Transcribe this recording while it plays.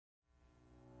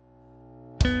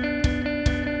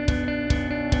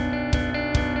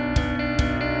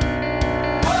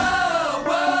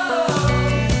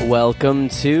Welcome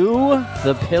to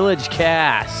the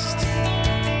Pillagecast.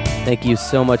 Thank you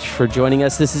so much for joining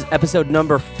us. This is episode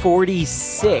number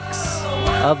 46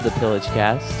 of the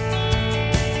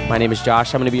Pillagecast. My name is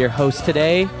Josh. I'm going to be your host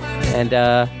today. And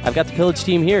I've got the Pillage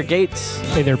team here. Gates.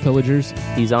 Hey there, Pillagers.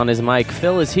 He's on his mic.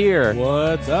 Phil is here.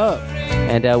 What's up?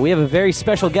 And we have a very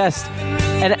special guest.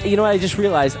 And you know what? I just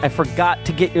realized I forgot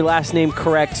to get your last name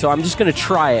correct, so I'm just going to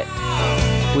try it.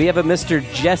 We have a Mr.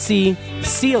 Jesse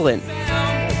Seelan.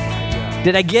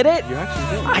 Did I get it? You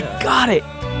actually did. I got it.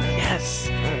 Yes.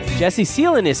 Right. Jesse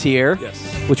Seelan is here, yes,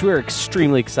 which we're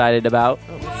extremely excited about.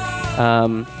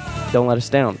 Don't let us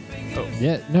down. Oh.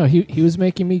 Yeah, no, he was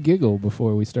making me giggle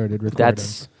before we started recording.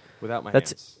 That's without my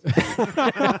hands.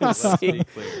 See?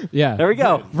 Yeah. There we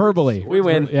go. Verbally. We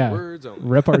win. Yeah. Words only.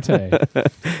 Repartee.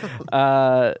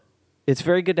 It's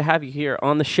very good to have you here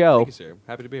on the show. Thank you, sir.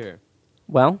 Happy to be here.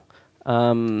 Well,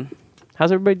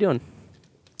 how's everybody doing?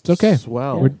 It's okay.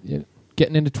 Swell. We're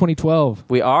getting into 2012.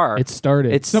 We are. It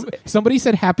started. Somebody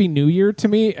said Happy New Year to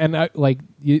me, and I, like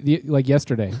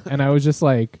yesterday, and I was just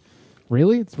like,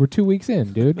 really? We're 2 weeks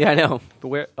in, dude. Yeah, I know. But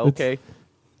we're okay.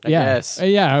 I guess.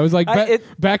 Yeah, I was like,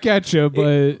 back at you,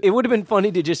 but it would have been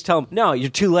funny to just tell him, no, you're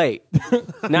too late.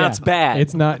 Now it's bad.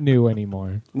 It's not new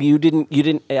anymore. You didn't.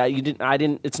 I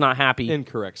didn't. It's not happy.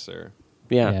 Incorrect, sir.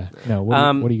 Yeah. No. What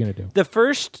are you gonna do? The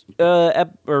first,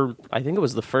 or I think it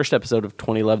was the first episode of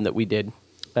 2011 that we did.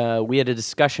 We had a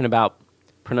discussion about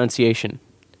pronunciation.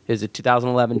 Is it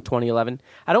 2011, 2011?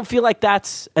 I don't feel like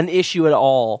that's an issue at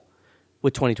all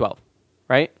with 2012,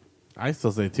 right? I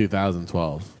still say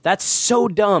 2012. That's so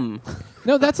dumb.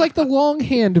 No, that's like the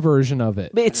longhand version of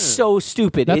it. It's so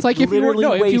stupid. That's like if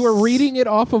you were reading it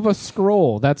off of a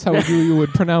scroll. That's how you would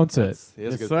pronounce it.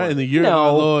 That's right. In the year of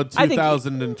our Lord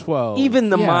 2012. Even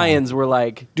the Mayans were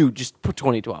like, dude, just put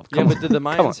 2012. Come on. But did the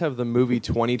Mayans have the movie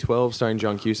 2012 starring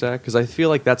John Cusack? Because I feel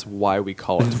like that's why we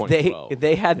call it 2012.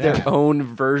 They had their own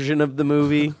version of the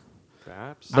movie.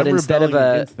 Perhaps. But instead of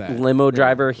a limo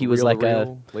driver, he was like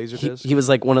he was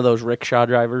like one of those rickshaw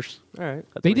drivers. All right.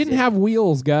 They didn't have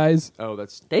wheels, guys. Oh,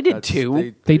 they did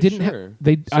too. They didn't have.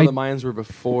 The Mayans were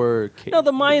before. No,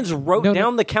 the Mayans wrote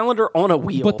down the calendar on a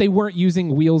wheel, but they weren't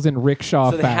using wheels in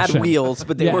rickshaw fashion. They had wheels,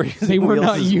 but they weren't. They were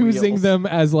not using them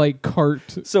as like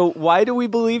cart. So why do we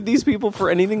believe these people for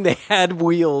anything? They had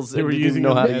wheels. They were using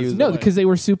them how to use them. No, because they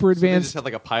were super advanced. They just had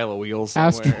like a pile of wheels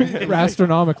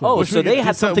astronomically. Oh, so they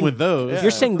had something with those.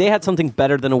 You're saying they had something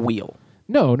better than a wheel?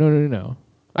 No.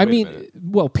 I mean,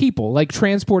 people, like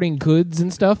transporting goods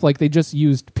and stuff, like they just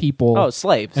used people. Oh,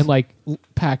 slaves. And like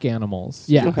pack animals.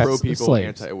 Yeah. Pro people,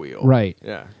 slaves. anti-wheel. Right.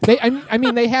 Yeah. I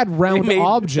mean, they had round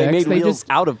objects. They made wheels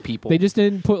out of people. They just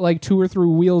didn't put like 2 or 3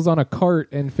 wheels on a cart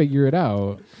and figure it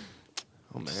out.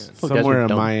 Oh, man. Somewhere a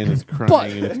Mayan is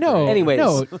crying.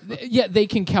 But yeah, they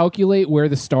can calculate where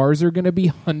the stars are going to be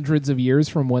hundreds of years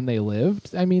from when they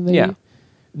lived. I mean,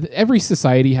 every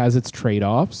society has its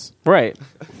trade-offs. Right.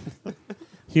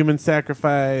 Human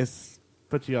sacrifice,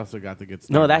 but you also got the good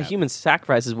stuff. No, that human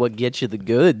sacrifice is what gets you the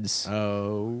goods.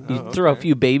 Oh. You throw a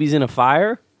few babies in a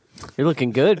fire, you're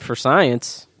looking good for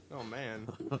science. Oh, man.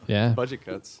 Yeah. Budget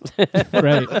cuts.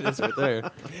 Right. It's right there.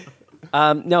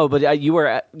 No, but you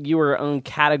were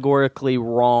categorically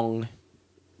wrong.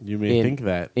 You may think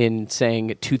that in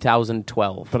saying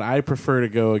 2012, but I prefer to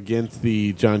go against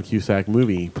the John Cusack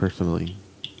movie personally.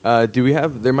 Do we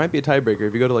have? There might be a tiebreaker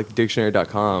if you go to like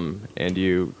dictionary.com and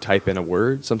you type in a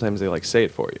word. Sometimes they like say it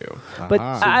for you. But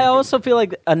I also feel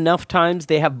like enough times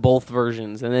they have both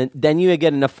versions, and then you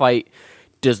get in a fight.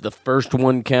 Does the first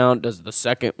one count? Does the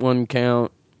second one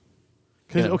count?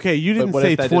 Because you didn't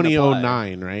say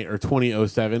 2009, right, or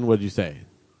 2007? What did you say?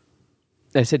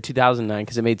 I said 2009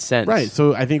 because it made sense. Right,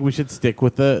 so I think we should stick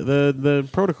with the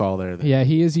protocol there. Then. Yeah,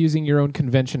 he is using your own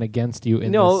convention against you.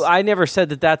 I never said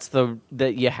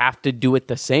that you have to do it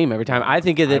the same every time. I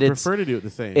think that I prefer to do it the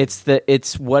same.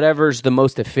 It's whatever's the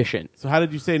most efficient. So how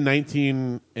did you say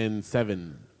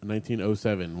 1907? What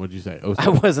did you say? 07. I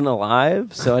wasn't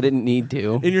alive, so I didn't need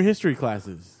to. In your history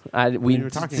classes,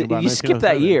 you skipped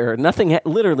that year.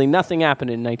 Literally nothing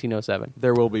happened in 1907.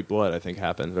 There Will Be Blood, I think,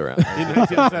 happened around in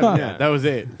 1907. Yeah, that was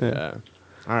it. Yeah.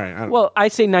 All right. Well, I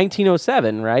say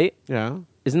 1907, right? Yeah.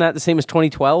 Isn't that the same as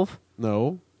 2012?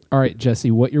 No. All right,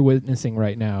 Jesse, what you're witnessing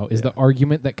right now is the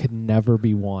argument that could never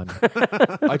be won.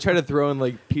 I try to throw in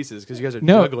like pieces because you guys are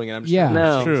juggling, and I'm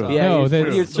just true. Yeah,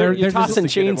 they're tossing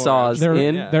chainsaws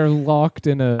in. They're locked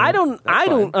in a. I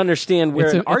don't understand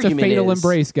where an argument is. It's a fatal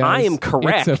embrace, guys. I am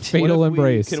correct. It's a fatal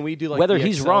embrace. Can we do like whether the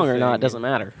he's Excel wrong or thing not doesn't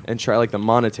matter. And try like the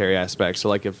monetary aspect. So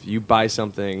like if you buy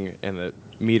something and the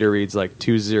meter reads like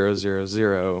 2000,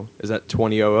 is that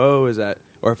 2000? Is that,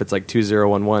 or if it's like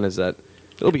 2011, is that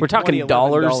We're talking $20,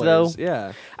 dollars, $11. though.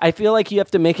 Yeah. I feel like you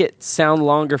have to make it sound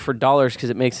longer for dollars because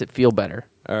it makes it feel better.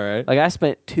 All right. Like I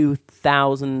spent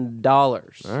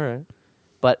 $2,000. All right.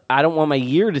 But I don't want my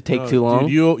year to take too long.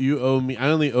 Dude, you owe me. I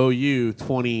only owe you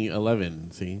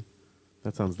 2011. See,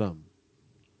 that sounds dumb.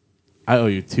 I owe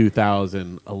you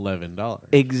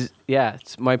 $2,011. Yeah,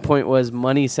 my point was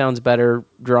money sounds better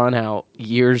drawn out.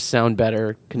 Years sound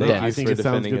better condensed. I think it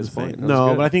sounds good. Point.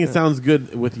 No, but I think it sounds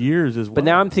good with years as well. But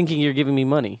now I'm thinking you're giving me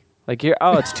money. Like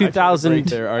it's 2000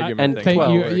 their argument and thing.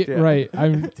 Thank 12. you. Right.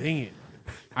 I'm. Dang it.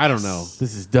 I don't know.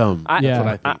 This is dumb. Yeah. That's what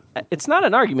I think. It's not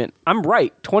an argument. I'm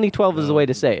right. 2012 is the way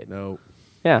to say it. No.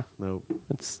 Yeah. No.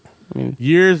 It's. I mean,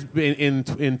 Years in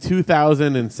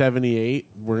 2078,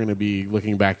 we're going to be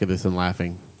looking back at this and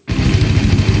laughing.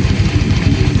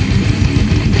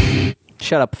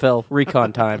 shut up, Phil.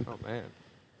 Recon time. Oh man.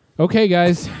 Okay,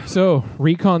 guys. So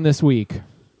recon this week.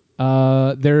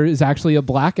 There is actually a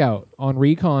blackout on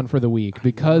recon for the week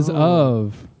because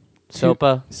of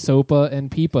SOPA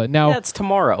and PIPA. Now that's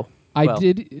tomorrow.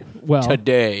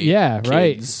 Today. Yeah,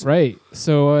 kids. right.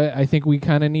 So I think we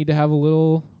kind of need to have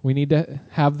we need to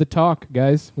have the talk,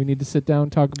 guys. We need to sit down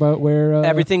and talk about where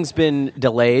everything's been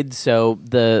delayed. So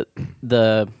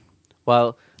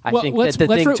I think that the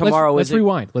thing tomorrow is.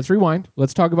 Let's rewind.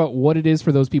 Let's talk about what it is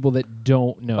for those people that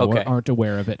don't know or aren't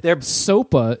aware of it.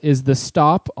 SOPA is the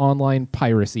Stop Online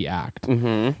Piracy Act.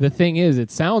 Mm-hmm. The thing is,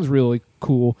 it sounds really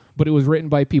cool, but it was written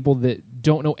by people that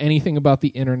don't know anything about the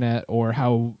internet or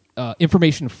how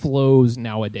information flows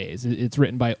nowadays. It's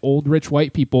written by old rich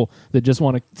white people that just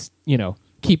want to,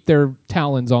 keep their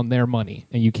talons on their money,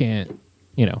 and you can't.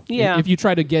 If you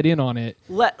try to get in on it,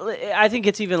 I think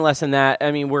it's even less than that.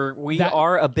 I mean, we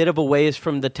are a bit of a ways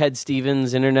from the Ted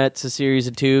Stevens Internet's a series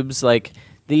of tubes. Like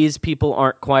these people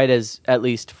aren't quite as, at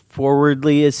least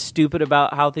forwardly, as stupid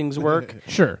about how things work.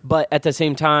 Sure, but at the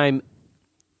same time,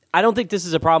 I don't think this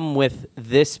is a problem with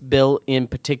this bill in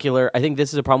particular. I think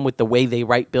this is a problem with the way they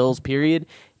write bills. Period.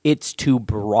 It's too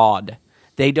broad.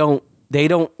 They don't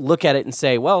look at it and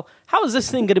say, well, how is this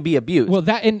thing going to be abused? Well,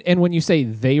 that and when you say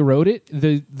they wrote it,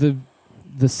 the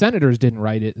senators didn't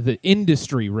write it. The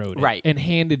industry wrote it and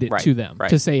handed it to them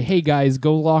to say, hey, guys,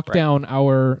 go lock down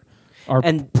our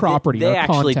property, They our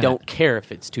actually content. don't care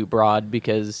if it's too broad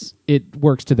because it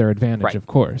works to their advantage, of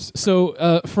course.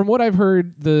 So from what I've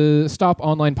heard, the Stop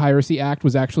Online Piracy Act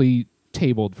was actually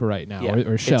tabled for right now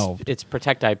or shelved. It's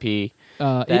Protect IP.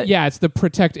 It's the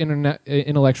Protect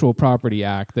Intellectual Property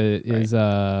Act that is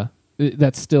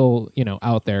that's still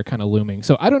out there, kind of looming.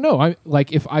 So I don't know.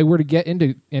 If I were to get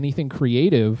into anything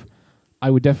creative,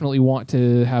 I would definitely want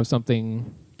to have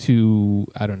something to.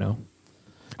 I don't know.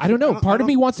 Part of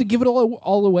me wants to give it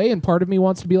all away, and part of me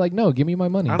wants to be like, no, give me my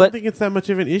money. I don't think it's that much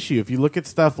of an issue. If you look at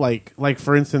stuff like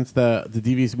for instance, the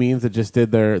Devious Means that just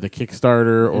did the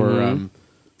Kickstarter or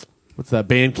what's that,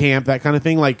 Bandcamp, that kind of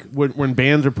thing. Like when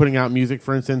bands are putting out music,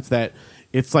 for instance, that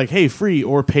it's like, hey, free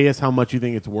or pay us how much you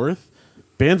think it's worth.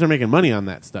 Bands are making money on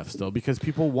that stuff still because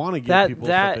people want to give people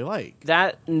what they like.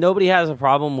 That nobody has a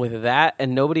problem with that,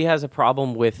 and nobody has a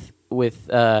problem with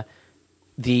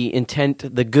the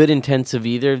intent, the good intents of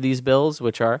either of these bills,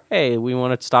 which are, hey, we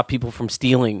want to stop people from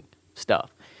stealing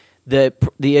stuff. The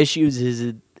issues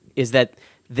is that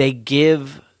they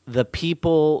give the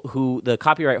people the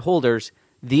copyright holders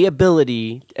the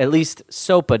ability, at least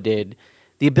SOPA did,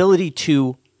 the ability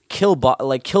to kill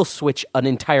switch an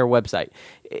entire website.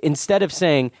 Instead of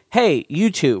saying, hey,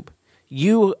 YouTube,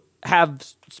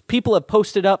 people have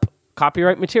posted up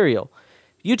copyright material.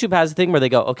 YouTube has a thing where they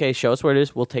go, okay, show us where it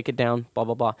is, we'll take it down, blah,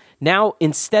 blah, blah. Now,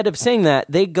 instead of saying that,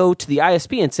 they go to the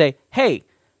ISP and say, hey,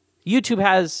 YouTube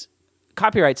has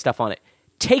copyright stuff on it.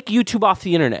 Take YouTube off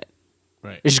the internet.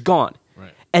 Right. It's gone.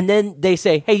 Right. And then they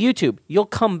say, hey, YouTube, you'll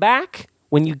come back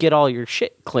when you get all your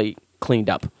shit cleaned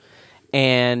up.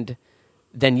 And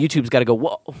then YouTube's got to go,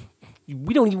 whoa,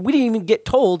 we didn't even get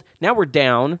told. Now we're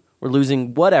down. We're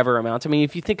losing whatever amounts. I mean,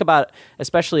 if you think about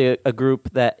especially a group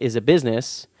that is a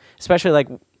business, especially like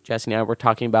Jesse and I were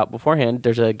talking about beforehand,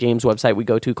 there's a games website we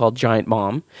go to called Giant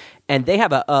Bomb, and they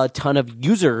have a ton of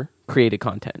user-created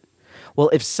content. Well,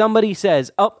 if somebody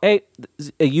says, oh, hey,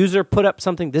 a user put up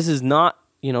something, this is not,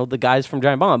 the guys from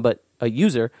Giant Bomb, but a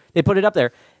user, they put it up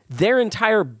there, their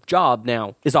entire job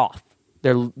now is off.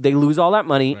 They lose all that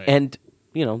money, and,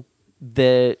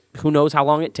 who knows how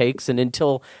long it takes, and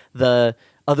until the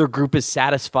other group is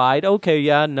satisfied, okay,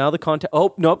 yeah, now the content,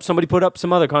 oh, nope, somebody put up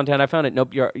some other content, I found it,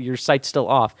 nope, your site's still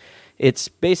off. It's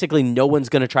basically no one's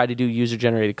going to try to do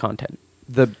user-generated content.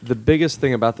 The biggest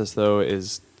thing about this, though,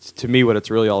 is, to me, what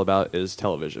it's really all about is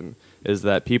television, is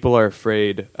that people are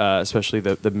afraid, especially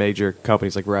the major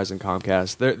companies like Verizon,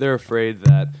 Comcast, they're afraid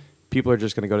that people are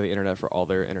just going to go to the internet for all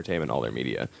their entertainment, all their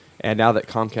media. And now that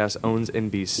Comcast owns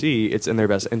NBC, it's in their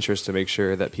best interest to make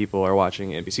sure that people are watching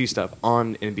NBC stuff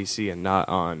on NBC and not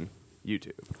on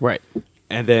YouTube. Right.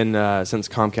 And then since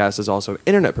Comcast is also an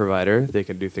internet provider, they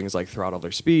can do things like throttle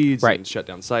their speeds and shut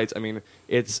down sites. I mean,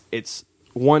 it's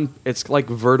like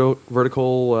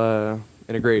vertical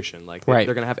integration. Like they're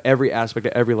going to have every aspect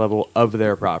at every level of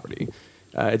their property.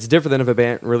 It's different than if a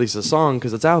band releases a song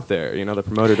because it's out there. The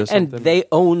promoter does something. And they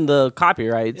own the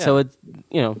copyright, so it's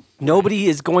nobody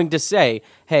is going to say,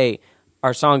 "Hey,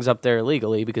 our song's up there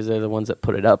illegally," because they're the ones that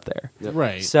put it up there. Yep.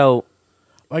 Right. So,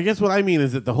 I guess what I mean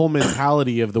is that the whole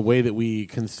mentality of the way that we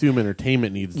consume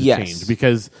entertainment needs to change,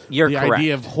 because You're the correct.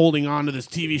 idea of holding on to this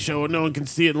TV show and no one can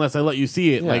see it unless I let you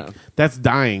see it, like that's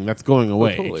dying. That's going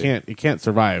away. Totally. It can't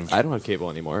survive. I don't have cable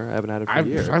anymore. I haven't had it for I a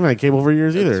year. haven't had cable for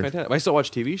years It's either. fantastic. I still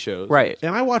watch TV shows. right.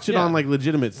 And I watch it on like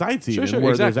legitimate sites even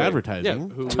where there's advertising.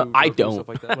 Yeah, Hulu, I Roku, don't. Stuff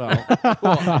like that.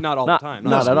 Well, not all the time.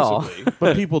 not at all. exclusively.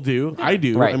 But people do. I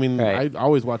do. Right, I mean, right. I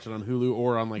always watch it on Hulu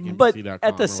or on like But NBC.com.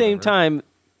 at the or same whatever. time,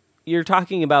 you're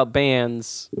talking about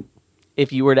bands.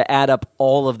 If you were to add up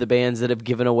all of the bands that have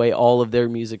given away all of their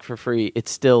music for free, it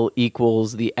still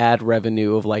equals the ad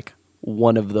revenue of like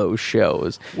one of those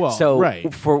shows. Well, so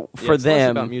right. for It's less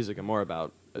them, about music and more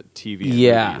about TV and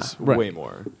Yeah. movies. Right. Way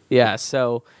more. yeah.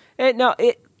 So it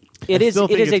is still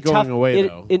think it is it's a going tough away,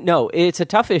 though. No, it's a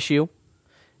tough issue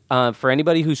for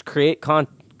anybody who's creates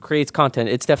content.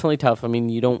 It's definitely tough. I mean,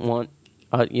 you don't want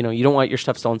you don't want your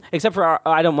stuff stolen. Except for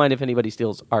I don't mind if anybody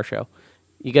steals our show.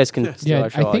 You guys can steal our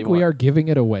show. I all think you we want. are giving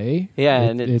it away. Yeah,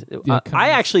 and I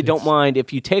actually don't mind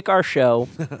if you take our show,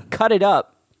 cut it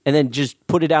up, and then just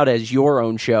put it out as your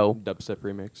own show. Dubstep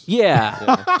remix.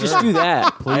 Yeah, just do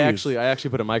that. I actually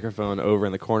put a microphone over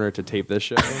in the corner to tape this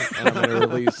show, and I'm going to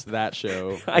release that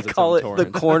show. I as its call own it the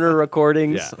torrent. corner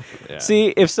recordings. Yeah. See,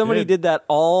 if somebody Good. did that,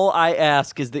 all I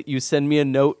ask is that you send me a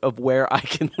note of where I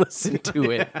can listen to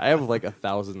it. I have like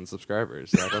 1,000 subscribers.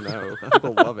 So I don't know.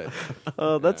 People love it.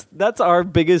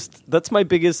 That's my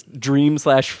biggest dream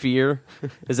 / fear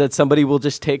is that somebody will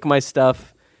just take my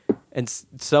stuff and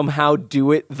somehow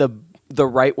do it the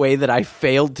right way that I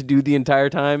failed to do the entire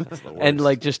time and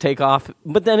like just take off.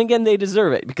 But then again, they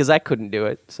deserve it because I couldn't do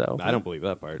it. So I don't believe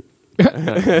that part.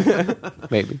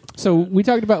 maybe. So we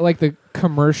talked about like the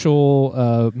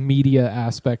commercial media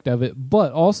aspect of it,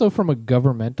 but also from a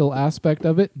governmental aspect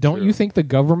of it. Don't True. you think the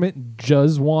government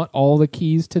does want all the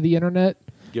keys to the internet?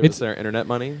 Give us their internet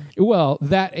money. Well,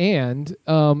 that and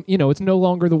it's no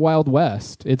longer the Wild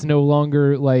West. It's no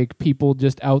longer like people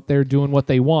just out there doing what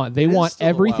they want. They It is want still the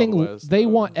everything. Wild West, They though.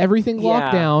 want everything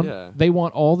locked down. Yeah. They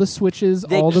want all the switches,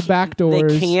 all the back They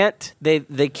doors. can't. They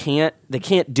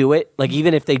can't do it. Like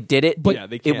even if they did it, But- Yeah,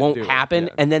 they it can't won't do it, happen.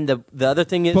 yeah. And then the other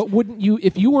thing is, But wouldn't you,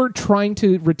 if you were trying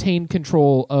to retain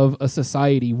control of a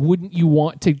society, wouldn't you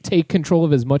want to take control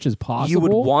of as much as possible? you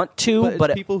would want to,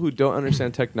 But it's people who don't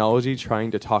understand technology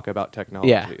trying to talk about technology.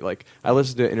 Yeah. Like I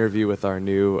listened to an interview with our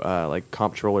new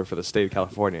comptroller for the state of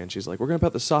California, and she's like, "We're going to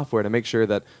put the software to make sure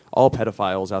that all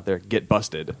pedophiles out there get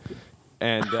busted."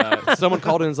 And someone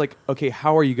called in and was like, "Okay,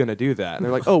 how are you going to do that?" And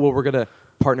they're like, "Oh, well, we're going to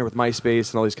partner with MySpace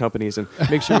and all these companies and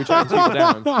make sure we track these people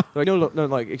down." They're like, no,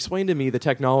 like explain to me the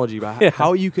technology about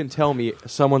how you can tell me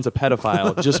someone's a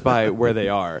pedophile just by where they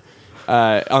are.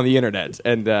 On the internet,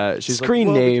 and she's Screen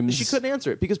like, well, names. She couldn't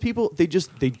answer it because people they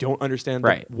don't understand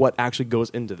Right. what actually goes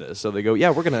into this. So they go, yeah,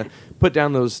 we're gonna put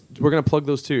down those, we're gonna plug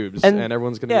those tubes, And- and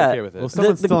everyone's gonna yeah. be okay with it. Well, if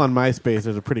someone's the- still on MySpace,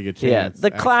 there's a pretty good chance. yeah,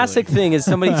 the classic actually. thing is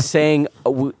somebody saying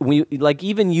we like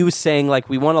even you saying like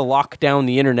we want to lock down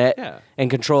the internet Yeah. and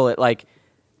control it. Like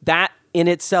that in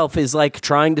itself is like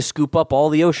trying to scoop up all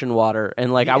the ocean water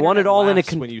and like The I want it internet all in a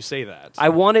laughs when you say that. I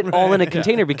want it all in a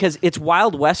container because it's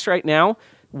Wild West right now.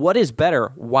 What is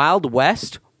better, Wild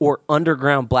West or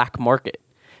underground black market?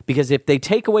 Because if they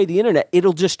take away the internet,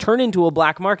 it'll just turn into a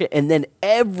black market, and then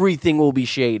everything will be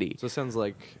shady. So it sounds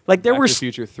like Like, there Back were to s-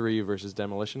 Future 3 versus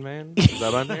Demolition Man. Is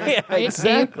that on there? Yeah,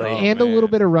 exactly. And a man. little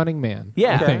bit of Running Man.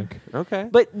 Yeah. I think. Okay.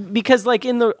 But because, like,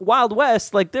 in the Wild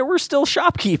West, like, there were still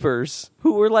shopkeepers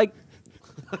who were, like,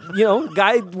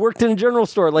 guy worked in a general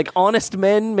store, like honest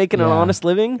men making an Yeah. honest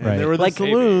living. Right. There were the Like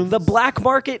saloons. the black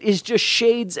market is just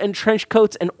shades and trench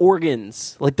coats and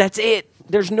organs. Like that's it.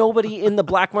 There's nobody in the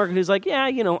black market who's like, yeah,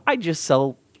 I just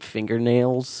sell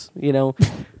fingernails.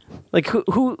 Like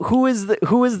who is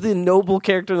the noble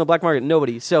character in the black market?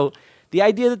 Nobody. So the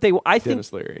idea that I think,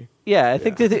 Dennis Leary. yeah, I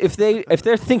think that if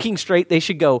they're thinking straight, they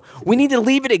should go. We need to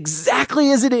leave it exactly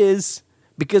as it is.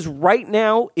 Because right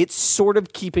now, it's sort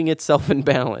of keeping itself in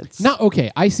balance. No,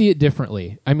 okay. I see it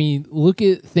differently. I mean, look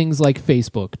at things like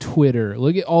Facebook, Twitter.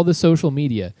 Look at all the social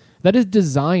media. that is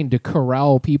designed to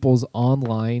corral people's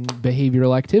online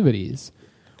behavioral activities.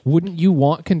 Wouldn't you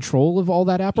want control of all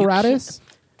that apparatus?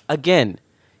 Again,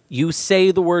 you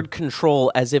say the word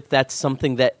control as if that's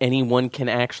something that anyone can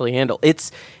actually handle.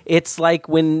 It's like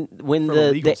when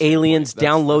the aliens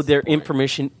download their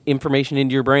information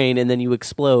into your brain and then you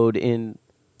explode in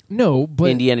No,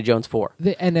 but Indiana Jones 4.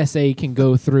 The NSA can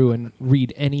go through and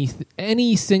read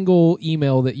any single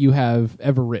email that you have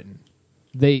ever written.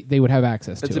 They would have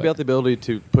access to it. It's about the ability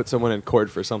to put someone in court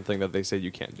for something that they say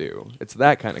you can't do. It's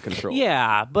that kind of control.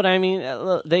 Yeah, but I mean,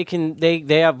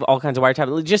 they have all kinds of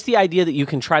wiretap. Just the idea that you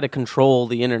can try to control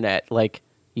the internet, like,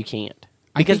 you can't.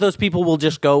 Because those people will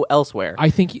just go elsewhere. I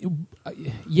think,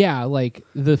 yeah, like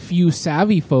the few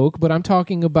savvy folk, but I'm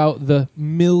talking about the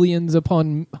millions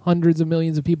upon hundreds of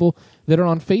millions of people that are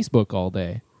on Facebook all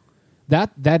day.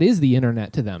 That is the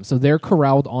internet to them. So they're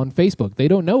corralled on Facebook. They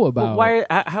don't know about...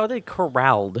 How are they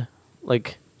corralled?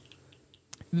 Like...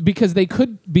 Because they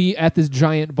could be at this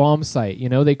giant bomb site, you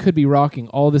know? They could be rocking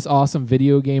all this awesome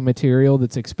video game material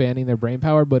that's expanding their brain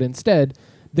power, but instead,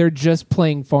 they're just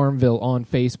playing Farmville on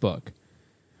Facebook.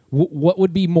 What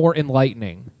would be more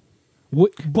enlightening?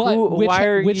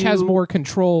 Which has more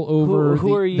control over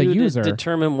who are the you user? to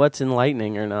determine what's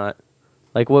enlightening or not?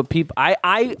 Like what people...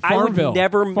 I would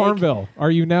never make... Farmville.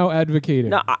 Are you now advocating?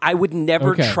 No, I would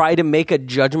never try to make a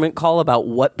judgment call about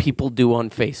what people do on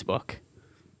Facebook.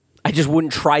 I just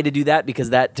wouldn't try to do that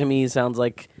because that, to me, sounds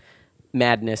like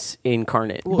madness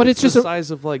incarnate. Well, but it's just the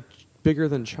size of, like, bigger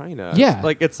than China. Yeah.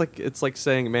 It's like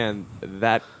saying, man,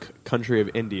 that country of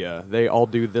India, they all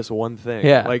do this one thing.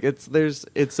 Yeah. Like, it's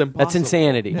impossible. That's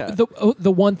insanity. Yeah.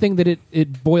 The one thing that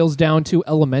it boils down to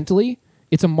elementally,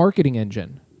 it's a marketing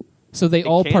engine. So they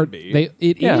all can be.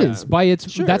 It is by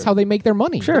its. Sure. That's how they make their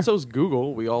money. Sure. And so is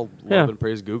Google. We all love and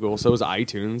praise Google. So is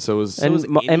iTunes. So is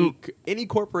any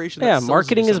corporation. That sells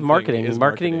marketing you is something marketing.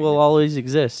 Marketing will always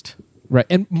exist. Right,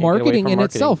 and marketing in marketing.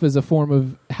 itself is a form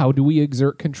of how do we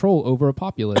exert control over a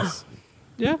populace?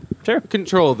 Yeah, Sure.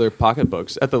 control their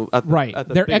pocketbooks at the Right. At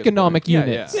the Their biggest economic point.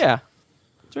 units. Yeah.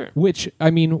 Sure. Which,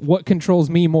 I mean, what controls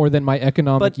me more than my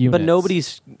economic units? But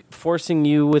nobody's forcing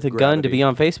you with a gun to Gravity. be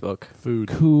on Facebook. Food.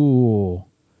 Cool.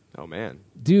 Oh man.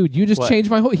 Dude, you just What? changed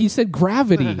my whole... He said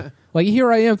gravity. Like,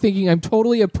 here I am thinking I'm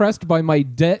totally oppressed by my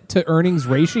debt-to-earnings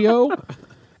ratio.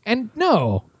 And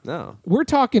no. No. We're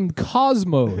talking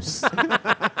cosmos.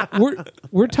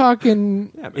 we're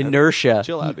talking... Yeah, man. Inertia.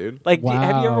 Chill out, dude. Like, Wow.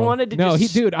 have you ever wanted to No,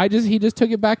 just... he just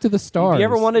took it back to the stars. Have you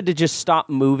ever wanted to just stop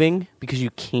moving? Because you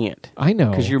can't. I know.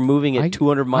 Because you're moving at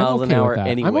 200 miles an hour with that.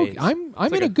 anyways. I'm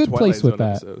like in a a good Twilight place with Zone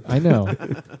that. episode. I know.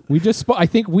 I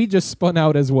think we just spun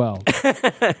out as well.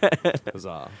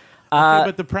 Huzzah. Okay,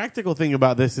 but the practical thing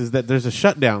about this is that there's a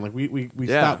shutdown. Like we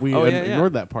Yeah. stopped. We Oh, yeah,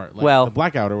 ignored that part. Like Well- the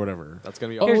blackout or whatever. That's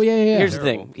gonna be. Oh, awesome. yeah. Here's the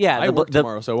Terrible. thing. Yeah, I work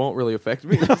tomorrow, so it won't really affect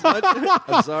me as much.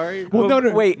 I'm sorry. Well,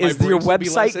 no. Wait, My is your breaks will be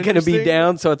less website going to be interesting?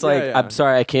 down? So it's Yeah, like, yeah. I'm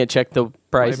sorry, I can't check the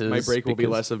prices. My break will be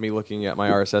because- less of me looking at my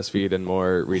RSS feed and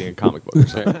more reading a comic book.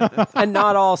 And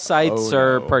not all sites Oh,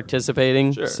 are no.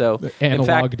 participating. Sure. So, in Analog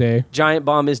fact, day. Giant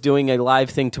Bomb is doing a live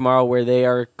thing tomorrow where they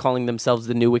are calling themselves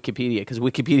the new Wikipedia because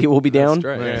Wikipedia will be down.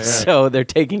 right. Yeah, yeah. So they're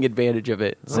taking advantage of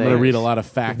it. I'm going to read a lot of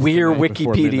facts. We're tonight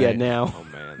before Wikipedia midnight. now. Oh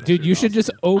man, that Dude, you should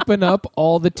just open up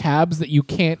all the tabs that you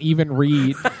can't even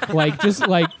read. Just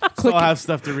Still have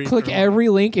stuff to read. click for every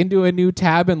link into a new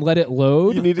tab and let it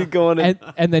load. You need to go on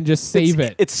and then just save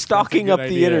it. It's stalking That's up a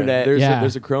the good idea. internet.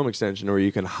 There's a Chrome extension where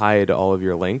you can hide all of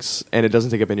your links, and it doesn't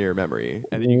take up any of your memory,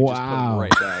 and then you can just put them Wow.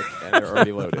 right back, and they're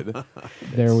already loaded.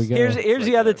 There we go. Here's like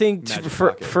the other a thing magic for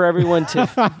pocket. everyone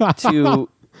to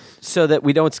so that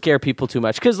we don't scare people too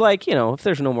much because if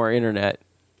there's no more internet,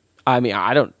 I mean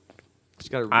I don't.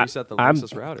 Just gotta reset the I'm-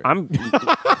 Linksys router.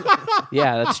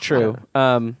 Yeah, that's true.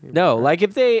 No, like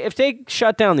if they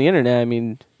shut down the internet, I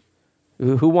mean,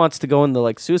 who wants to go in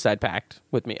the suicide pact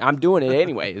with me? I'm doing it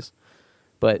anyways.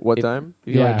 But What if, time?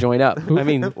 If you want Yeah. to join up, I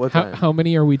mean, What time? how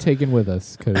many are we taking with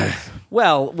us? 'Cause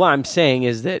well, what I'm saying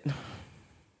is that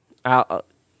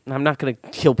I'm not going to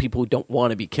kill people who don't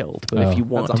want to be killed. But if you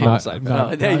want That's to, a homicide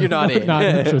you're not in. Not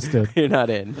interested. You're not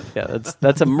in. Yeah,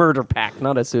 that's a murder pact,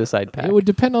 not a suicide pact. It would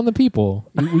depend on the people.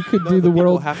 We could do the People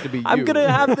world. have to be. I'm you. going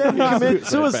to have them commit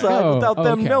suicide Oh, without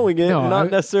them okay. knowing it, No,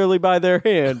 not necessarily by their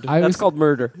hand. I That's was- called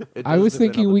murder. It I does was depend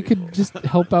on thinking the we people. could just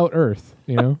help out Earth.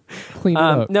 Clean it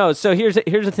up. No, so here's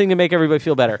the thing to make everybody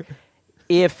feel better.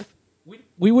 If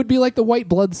We would be like the white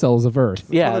blood cells of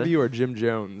Earth. None of you are Jim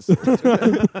Jones.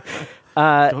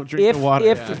 Don't drink if the water.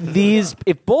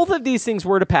 if both of these things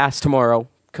were to pass tomorrow,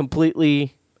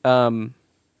 completely,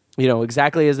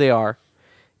 exactly as they are,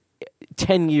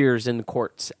 10 years in the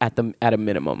courts at a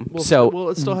minimum. Well,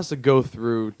 it still has to go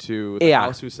through to the Yeah.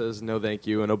 House, who says no thank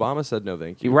you, and Obama said no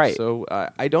thank you. Right. So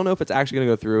I don't know if it's actually going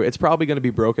to go through. It's probably going to be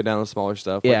broken down to smaller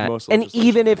stuff. yeah, Like most and legislation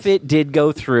even if is. it did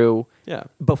go through, Yeah.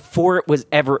 before it was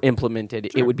ever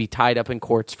implemented, it would be tied up in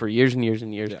courts for years and years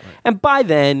and years. Yeah, right. And by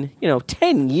then,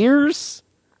 10 years.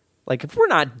 Like if we're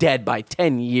not dead by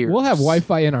 10 years, We'll have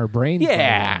Wi-Fi in our brains. by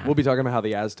Yeah. then. We'll be talking about how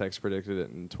the Aztecs predicted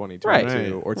it in 2022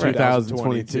 Right. or Right.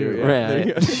 2022. Yeah. Right. There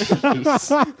you go.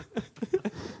 Jeez.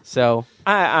 So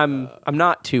I'm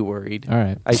not too worried. All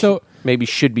right. I So maybe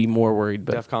should be more worried,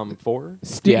 but DEFCON 4.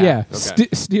 Yeah. Okay.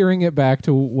 Steering it back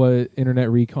to what Internet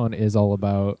Recon is all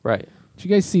about. right. Did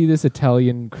you guys see this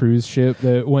Italian cruise ship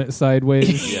that went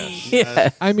sideways? Yes. Yeah,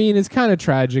 I mean, it's kind of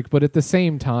tragic, but at the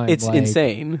same time, it's like,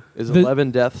 insane. Is The- 11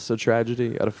 deaths a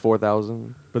tragedy out of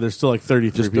 4,000? But there's still like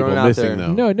 33 Just people throwing it out missing,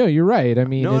 there. though. No, you're right. I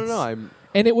mean, No, it's, I'm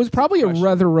and it was probably a Question.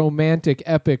 rather romantic,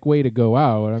 epic way to go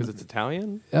out. because it's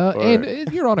Italian.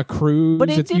 And you're on a cruise. But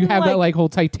it you didn't, have that like- like whole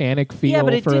Titanic feel Yeah,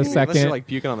 but it for a didn't- Unless second. you're like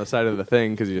puking on the side of the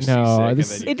thing because you're No, seasick,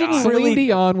 this- and then you It didn't die. Celine really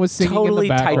Dion was singing totally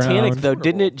in the background. Titanic though,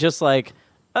 didn't it? Just like,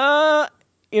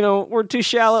 we're too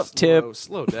shallow. Tip.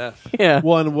 Slow death. Yeah.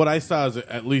 Well, and what I saw is,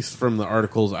 at least from the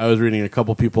articles I was reading, a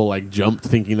couple people like jumped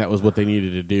thinking that was what they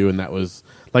needed to do, and that was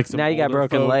like some Now you got older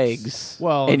broken folks. legs.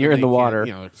 Well, and you're in they the can't-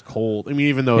 water. It's cold. I mean,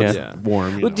 even though it's Yeah.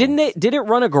 warm. Well, did it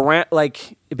run aground?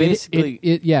 Like basically,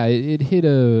 it hit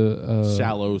a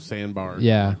shallow sandbar?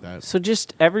 Yeah. Like that. so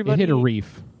just It everybody hit a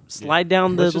reef. slide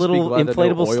down the Let's just be little glad that no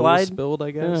inflatable oil slide. spilled,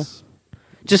 I guess.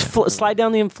 Just slide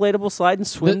down the inflatable slide and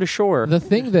swim to shore. The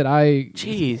thing that I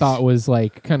Jeez. thought was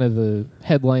like kind of the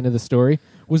headline of the story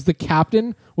was the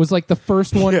captain was like the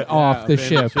first one off the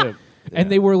ship. And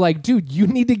they were like, dude, you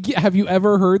need to get, have you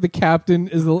ever heard the captain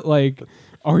is like,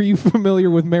 are you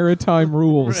familiar with maritime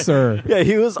rules, sir? Yeah,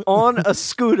 he was on a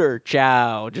scooter.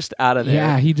 Ciao, just out of there.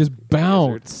 Yeah, he just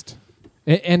bounced.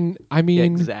 And I mean, Yeah,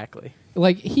 exactly.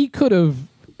 like he could have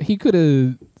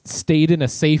stayed in a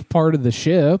safe part of the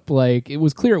ship. Like it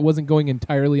was clear it wasn't going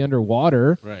entirely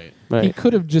underwater. Right. Right. He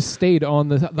could have just stayed on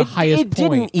the highest It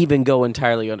point. didn't even go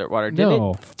entirely underwater. Did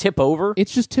No. it tip over?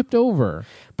 It's just tipped over.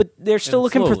 But they're still And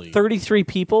looking slowly. for 33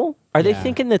 people. Are they Yeah.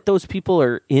 thinking that those people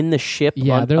are in the ship?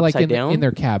 Yeah, they're like upside down? in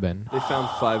their cabin. They found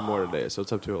 5 more today, so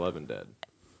it's up to 11 dead.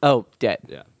 Oh, dead.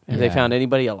 Yeah. Have they Yeah. found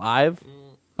anybody alive?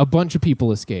 A bunch of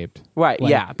people escaped. Right. Like-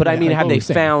 yeah, but I yeah, mean, like have what they we were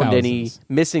saying, found any thousands.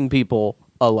 missing people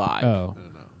alive? Oh,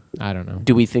 I don't know.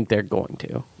 Do we think they're going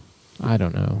to? I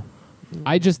don't know.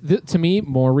 I just to me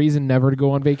more reason never to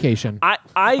go on vacation.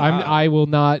 I will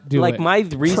not do like it. my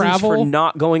reasons Travel? for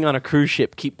not going on a cruise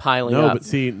ship keep piling No, up. but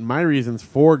see, my reasons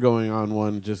for going on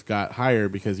one just got higher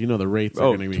because the rates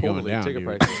are going to be going down. Ticket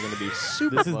dude. price is going to be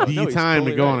super This is low. the No, he's time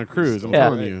totally to go right. on a cruise. He's I'm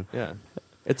totally telling right. you. Yeah.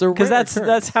 It's a because rare that's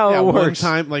occurrence. how Yeah, it one works.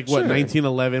 time, like what, Sure.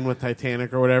 1911 with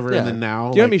Titanic or whatever, Yeah. and then now.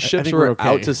 Do you know how many like, I ships think were we're okay.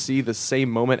 out to see the same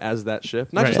moment as that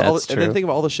ship? Not Right. just all, That's and then true. think of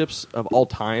all the ships of all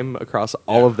time across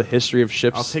all of the history of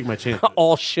ships. I'll take my chance.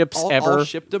 all ships all, ever. all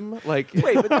shipped them. Like,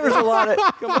 Wait, but there was a lot of.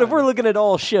 But if we're looking at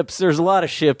all ships, there's a lot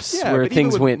of ships Yeah, where but even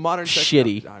things with went modern tech-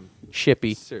 shitty, I'm-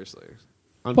 shippy. seriously,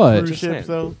 On But- cruise Just ships, saying.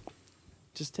 though.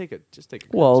 just take it.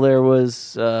 Well, there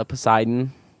was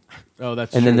Poseidon, Oh,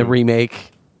 that's and then the true.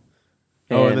 remake.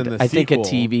 Oh, and then the I think a sequel.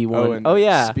 TV one. and Oh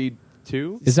yeah, Speed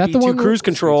 2. Is that Speed the 2 one cruise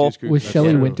control? with That's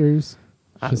Shelley true. Winters?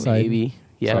 Poseidon? maybe.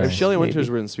 Yeah, Sorry. If Shelley maybe. Winters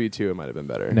were in Speed 2, it might have been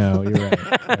better. No, you're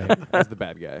right. right. As the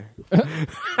bad guy.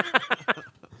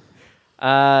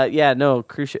 Yeah, no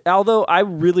cruise ship. Although I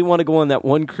really want to go on that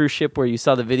one cruise ship where you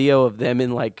saw the video of them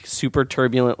in like super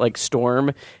turbulent like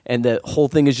storm, and the whole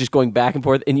thing is just going back and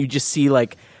forth, and you just see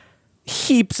like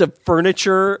heaps of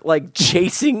furniture like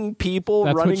chasing people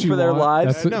That's what running you for their want?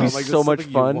 lives. That's It'd what- be No, like, so that's much something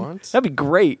you fun. want? That'd be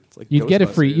great. It's like You'd get a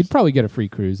free. Ghostbusters. You'd probably get a free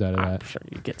cruise out of I'm that. sure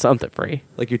you get something free.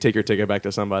 Like you take your ticket back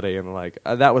to somebody and like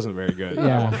that wasn't very good.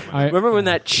 Yeah, Remember when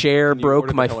that chair Can you broke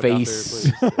order my the helicopter,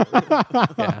 face? please? Yeah.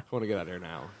 I want to get out of here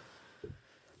now.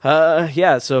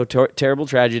 Yeah. So terrible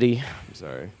tragedy. I'm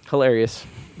sorry. Hilarious.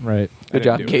 right. I Good didn't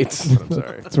job, do it, Gates. but I'm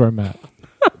sorry. That's where I'm at.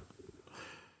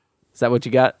 Is that what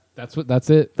you got? That's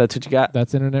it. That's what you got?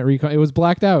 That's Internet Recon. It was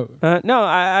blacked out. No,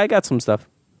 I got some stuff.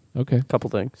 Okay. Couple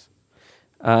things.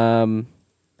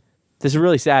 This is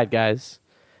really sad, guys.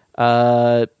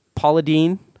 Paula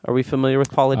Deen. Are we familiar with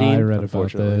Paula I Deen? read about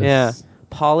Unfortunately. this. Yeah.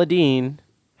 Paula Deen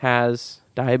has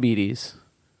diabetes.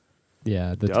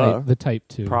 Yeah. Duh. The type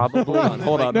 2. Probably. Hold on. No.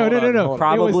 hold on.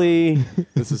 Probably.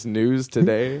 This is news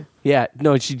today. Yeah.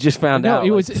 No, she just found No, out. it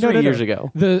was like, no, 3 no, no. years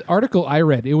ago. The article I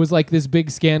read, it was like this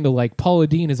big scandal. Like Paula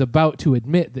Deen is about to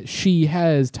admit that she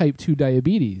has type 2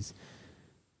 diabetes.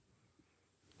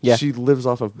 Yeah. She lives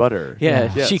off of butter.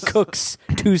 Yeah, Yes. she cooks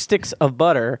 2 sticks of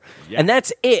butter, and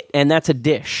that's it, and that's a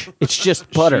dish. It's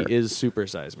just butter. She is Super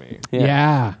Size Me.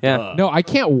 Yeah. Yeah. No, I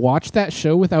can't watch that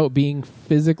show without being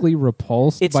physically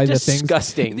repulsed It's by the things.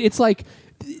 disgusting. It's like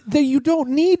you don't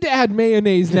need to add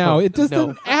mayonnaise now. It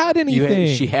doesn't add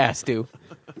anything. She has to.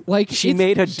 like She it's-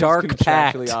 made a dark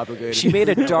pact. contractually obligated. She made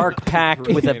a dark pact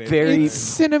with a very It's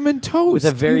cinnamon toast. with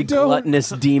a very You don't- gluttonous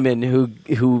demon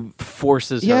who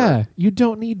forces Yeah, her. you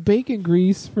don't need bacon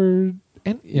grease for.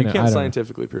 And You know, I can't don't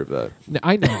scientifically prove that. know.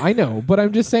 I know, but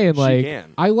I'm just saying. Like, can.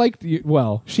 I liked.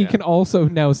 Well, she Yeah. can also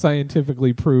now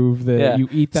scientifically prove that Yeah. you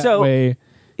eat that So, way,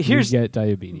 here's- you get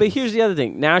diabetes. But here's the other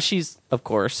thing. Now she's, of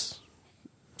course,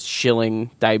 shilling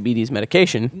diabetes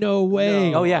medication. no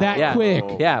way. Oh, yeah, that yeah. quick.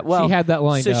 Yeah, well, she had that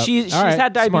lined so up. she's All right,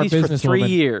 had diabetes smart for 3 businesswoman.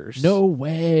 years. No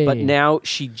way. But now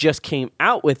she just came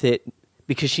out with it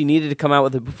because she needed to come out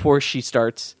with it before she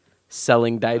starts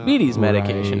selling diabetes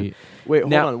medication. Right. Wait, hold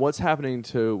Now- on. What's happening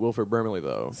to Wilford Brimley,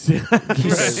 though?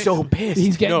 He's so pissed.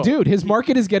 He's getting, No. dude. His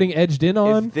market is getting edged in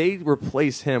on. If they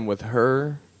replace him with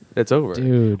her, it's over.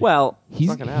 Dude, well, he's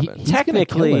not gonna happen. he's gonna kill her.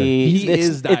 technically, He it's-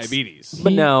 is it's- diabetes.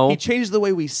 But no, He changed the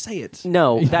way we say it.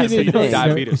 no, that's the He thing. is.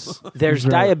 Diabetes. There's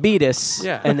That's right. diabetes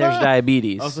Yeah. and there's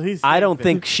diabetes. Oh, so he's I saying don't things.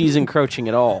 think she's encroaching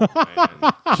at all.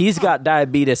 He's got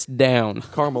diabetes down.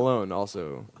 Carl Malone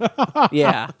also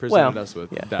Yeah. presented Well, us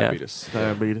with yeah. diabetes.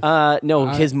 Diabetes. no,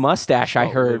 his mustache I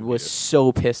heard was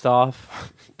so pissed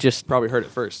off. Just Probably heard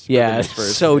it first. yeah, Heard it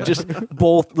first. so just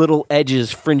both little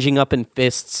edges fringing up in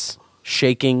fists,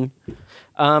 shaking.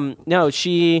 No,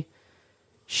 she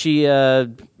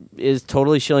is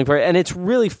totally shilling for it, and it's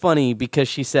really funny because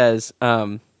she says,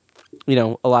 a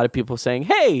lot of people saying,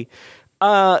 "Hey,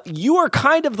 you are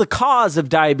kind of the cause of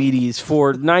diabetes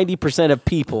for 90% of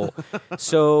people.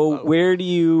 So where do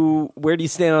you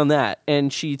stand on that?"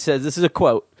 And she says, "This is a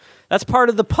quote. That's part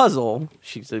of the puzzle."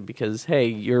 She said, "Because hey,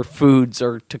 your foods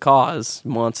are to cause,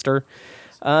 monster."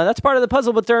 That's part of the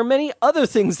puzzle, but there are many other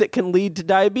things that can lead to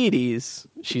diabetes,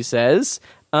 she says,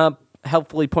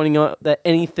 helpfully pointing out that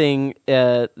anything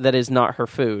that is not her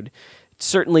food.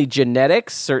 Certainly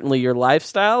genetics, certainly your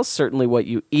lifestyle, certainly what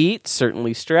you eat,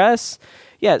 certainly stress.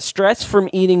 Yeah, stress from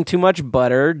eating too much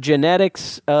butter,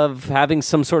 genetics of having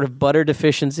some sort of butter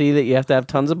deficiency that you have to have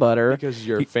tons of butter. because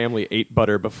your family ate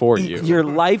butter before you. Your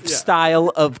lifestyle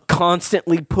of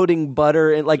constantly putting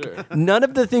butter in, like, none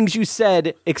of the things you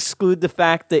said exclude the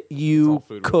fact that It's all you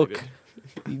food cook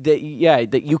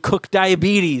related. that you cook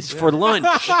diabetes for lunch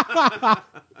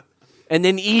and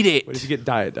then eat it. What if you get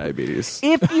diabetes?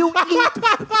 If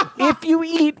you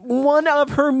eat one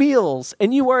of her meals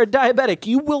and you are a diabetic,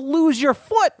 you will lose your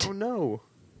foot. Oh no,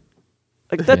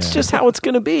 Like, that's Yeah. just how it's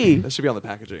going to be. that should be on the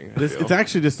packaging. I feel. It's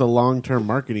actually just a long-term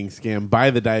marketing scam by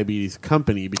the diabetes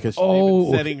company because they've Oh,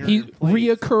 been setting her he in place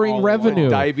reoccurring all revenue.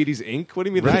 along. Diabetes Inc. What do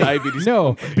you mean? Right. The diabetes?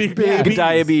 No, Big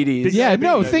diabetes. Big yeah,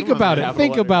 no. diabetes. Think Come on, about it. capital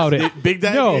Think letters. about it. Big No,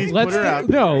 diabetes. let's put her out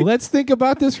no. there. Let's think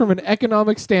about this from an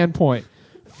economic standpoint.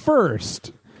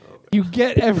 First, you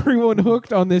get everyone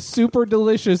hooked on this super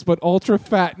delicious but ultra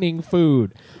fattening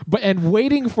food, and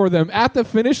waiting for them at the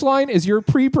finish line is your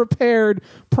pre-prepared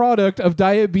product of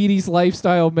diabetes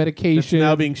lifestyle It's medication.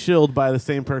 now being shilled by the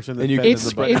same person that And you- fed in It's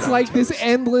the butter. like this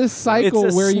endless cycle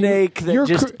It's a where snake that you're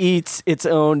just eats its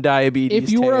own diabetes if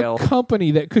you were tail. a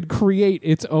company that could create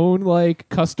its own like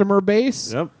customer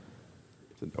base. Yep.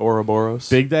 Ouroboros.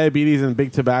 Big diabetes and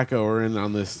big tobacco are in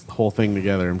on this whole thing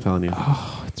together. I'm telling you.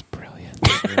 Oh, it's brilliant.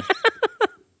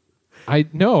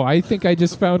 I think I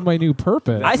just found my new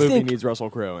purpose. I Movie think- needs Russell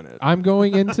Crowe in it. I'm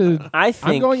going into I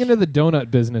think I'm going into the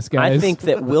donut business, guys. I think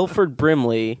that Wilford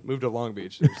Brimley, Moved to Long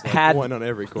Beach. There's like Had- one on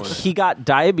every corner. he got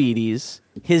diabetes.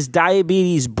 His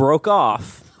diabetes broke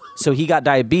off, so he got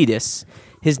diabetes.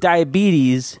 His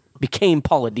diabetes became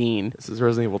Paula Deen, This is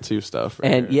Resident Evil 2 stuff.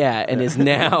 Right and here. yeah,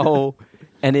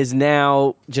 and is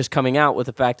now just coming out with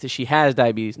the fact that she has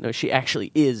diabetes. No, she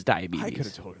actually is I could have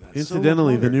diabetes. told you that.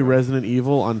 Incidentally, the new Resident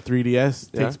Evil on 3DS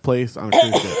Yeah? takes place on a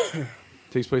cruise ship.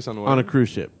 Takes place on what? On a cruise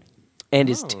ship. And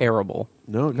is terrible.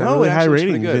 No, got No, really it high actually is pretty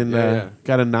ratings good. and Yeah, yeah.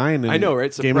 got a 9 in I know,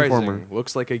 right? Game Surprising. Informer.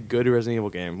 Looks like a good Resident Evil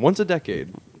game. Once a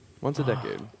decade. Once a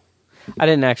decade. I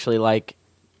didn't actually like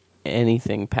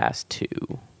anything past 2.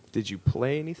 Did you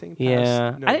play anything past?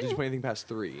 Yeah. No, I did didn't- you play anything past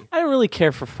 3? I didn't really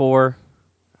care for 4.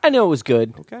 I know it was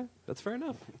good. Okay, that's fair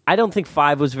enough. I don't think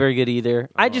 5 was very good either.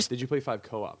 I just Did you play 5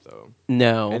 co-op, though?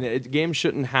 no. And games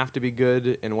shouldn't have to be good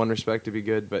in one respect to be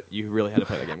good, but you really had to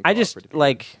play that game I co-op just for it to be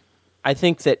like. I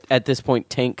think that at this point,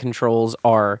 tank controls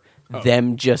are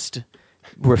them just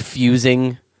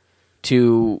refusing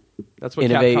to good. That's what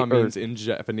innovate Capcom or- means in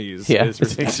Japanese. Yeah. Is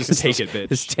just take it, bitch.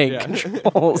 his tank Yeah.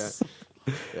 controls.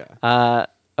 Yeah.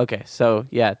 Okay, so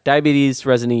yeah, diabetes,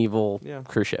 Resident Evil, Yeah.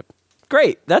 cruise ship.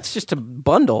 Great. That's just a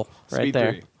bundle right Speed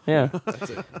there. 3. Yeah. That's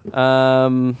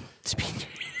it. Speed.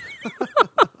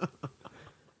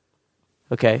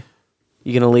 Okay.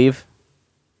 You gonna leave?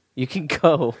 You can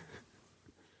go.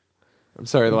 I'm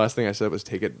sorry, the last thing I said was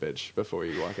take it, bitch, before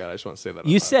you walk out. I just want to say that.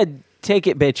 You out loud. said take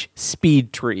it, bitch.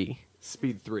 Speed tree.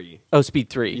 Speed 3. Oh, speed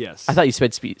 3. Yes. I thought you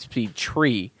said speed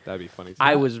tree. That'd be funny. Too.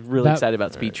 I was really That- excited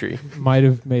about speed tree. Might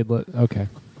have made okay.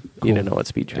 You don't know what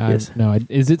speed tree is. No,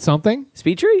 is it something?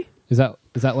 Speed tree? Is that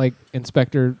like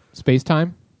Inspector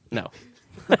Spacetime? No.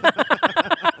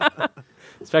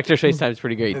 Spectre Space Time is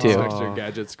pretty great too. Extra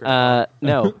gadgets. Great.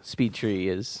 No, speed tree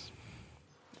is.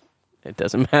 It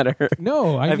doesn't matter.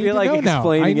 No, I I need feel to like know now.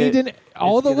 explaining I need it to.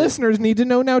 All is the gonna- listeners need to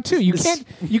know now too. You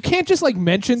can't just like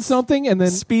mention something and then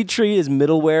Speed tree is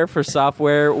middleware for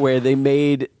software where they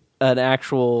made an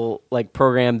actual like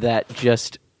program that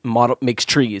just makes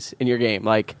trees in your game.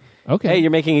 Like, Okay. hey,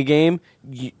 you're making a game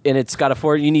and it's got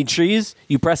you need trees.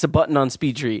 You press a button on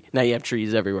speed tree. Now you have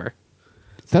trees everywhere.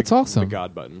 that's The awesome.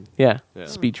 God button. Yeah, Yeah.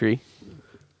 speed tree.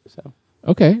 So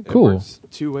Okay, It cool. works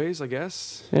 2 ways, I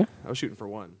guess. Yeah. I was shooting for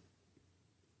 1.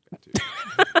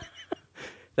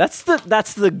 that's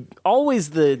the always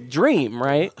the dream,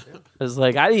 right? It's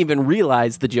like I didn't even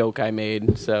realize the joke I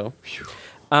made. So,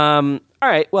 all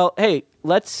right. Well, hey,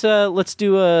 let's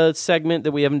do a segment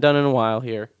that we haven't done in a while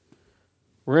here.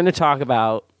 We're going to talk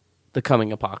about the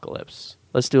coming apocalypse.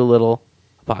 Let's do a little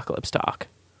apocalypse talk.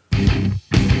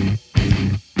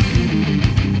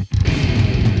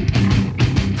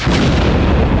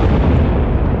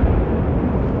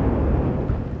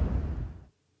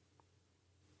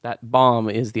 That bomb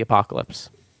is the apocalypse.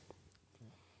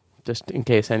 Just in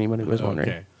case anybody was wondering.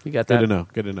 Okay. You got Good that? to know.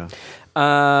 Good to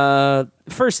know.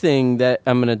 First thing that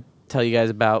I'm going to tell you guys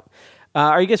about.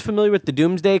 Are you guys familiar with the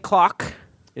doomsday clock?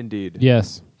 Indeed.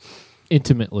 Yes,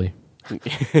 intimately.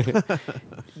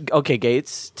 Okay,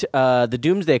 Gates. The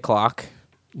doomsday clock.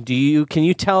 Can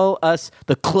you tell us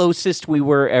the closest we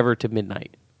were ever to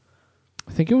midnight?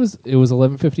 I think it was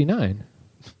 11:59.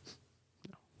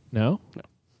 No.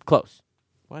 Close.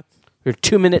 What? We were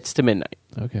 2 minutes to midnight,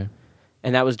 Okay.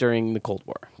 and that was during the Cold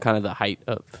War, kind of the height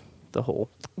of the whole.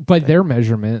 By their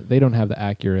measurement, they don't have the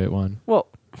accurate one. Well,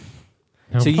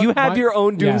 No, so you have your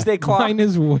own doomsday clock. Mine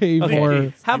is way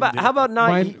more. How about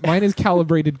not? Mine is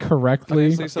calibrated Can I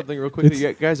correctly. say something real quick?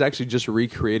 You guys actually just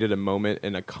recreated a moment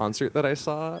in a concert that I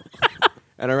saw.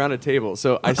 And around a table.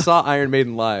 So I saw Iron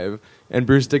Maiden live, and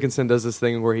Bruce Dickinson does this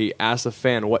thing where he asks a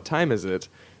fan, what time is it?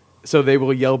 So they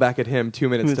will yell back at him 2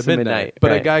 minutes to midnight. But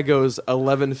right. a guy goes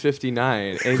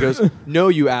 11:59, and he goes, no,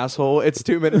 you asshole, it's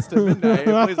 2 minutes to midnight.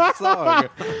 It plays the song.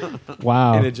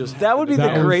 Wow. And it just That would be That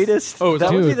the was- greatest. Oh,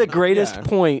 that would be dude. the greatest Yeah.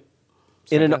 point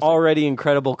in an fantastic. already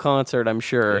incredible concert. I'm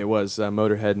sure. It was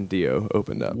Motorhead and Dio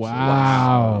opened up.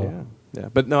 Wow. So, yeah.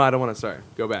 But no, I don't want to. Sorry.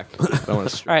 Go back. I don't want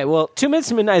to. All right. Well, 2 minutes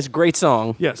to midnight is a great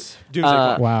song. Yes. Doomsday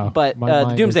Clock. Wow. But My the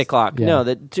mind Doomsday is- Clock. yeah. No,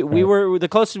 we Right. were the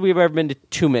closest we've ever been to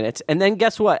 2 minutes. And then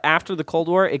guess what? After the Cold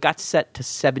War, it got set to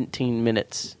 17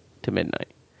 minutes to midnight.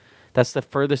 That's the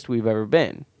furthest we've ever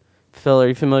been. Phil, are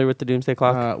you familiar with the Doomsday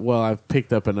Clock? Well, I've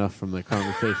picked up enough from the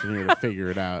conversation here to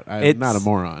figure it out. I'm It's- not a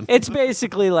moron. It's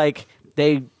basically like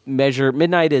they measure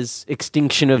midnight is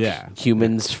extinction of Yeah.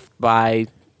 humans by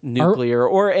nuclear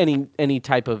or any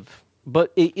type of.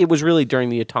 But it was really during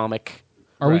the atomic.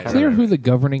 Are we Right. clear who the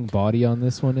governing body on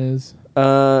this one is?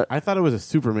 I thought it was a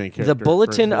Superman character. The at first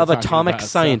Bulletin we were of talking Atomic about, so-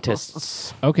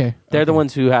 Scientists. Okay. They're the okay.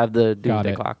 ones who have the Got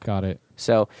Doomsday it. Clock. Got it.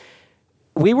 So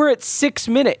we were at 6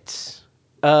 minutes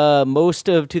most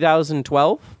of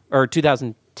 2012 or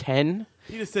 2010.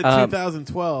 He just said Um,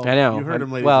 2012. I know. You heard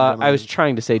him, ladies well, and I gentlemen. was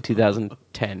trying to say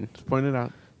 2010, Just point it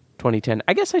out. 2010.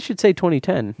 I guess I should say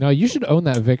 2010. No, you should own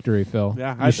that victory, Phil.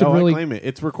 Yeah, you should I really. claim it.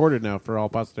 It's recorded now for all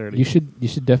posterity. You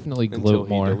should definitely Until gloat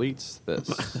he more. deletes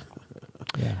this.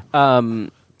 Yeah.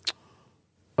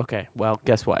 Okay. Well,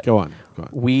 guess what? Go on.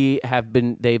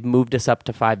 They've moved us up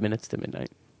to 5 minutes to midnight.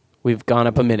 We've gone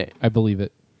up a minute I believe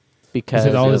it. because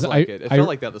Is it always- Feels like I- it. It I- felt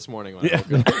like that this morning. When I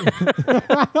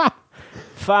woke up.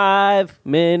 5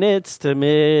 minutes to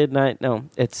midnight. No,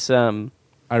 it's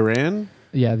Iran?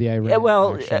 Yeah, the Iran. yeah,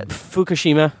 well, action.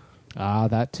 Fukushima.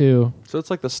 That too. So it's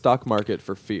like the stock market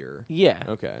for fear. Yeah.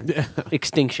 Okay.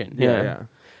 Extinction. Yeah.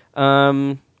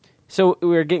 So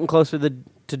we're getting closer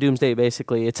to doomsday.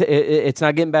 Basically, it's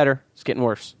not getting better. It's getting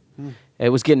worse. It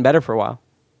was getting better for a while.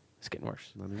 It's getting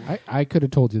worse. I could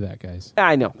have told you that, guys.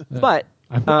 I know, but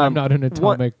I'm not an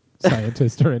atomic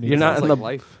scientist or anything. You're not It's in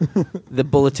like the- life. the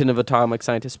Bulletin of Atomic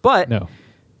Scientists. But No.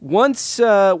 once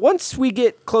we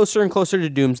get closer and closer to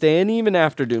doomsday, and even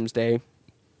after doomsday,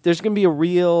 there's going to be a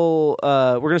real.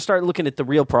 We're going to start looking at the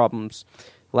real problems,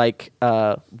 like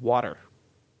water.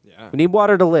 Yeah. We need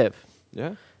water to live.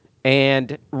 Yeah.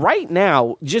 And right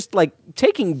now, just like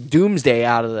taking doomsday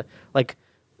out of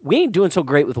we ain't doing so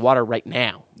great with water right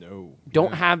now. No.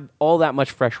 Don't have all that much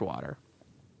fresh water.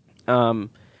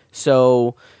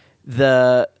 So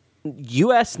the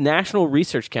U.S. National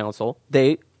Research Council,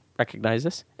 they recognize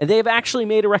this, and they have actually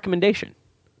made a recommendation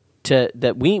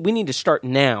that we need to start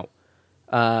now.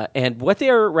 And what they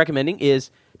are recommending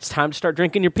is it's time to start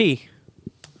drinking your pee.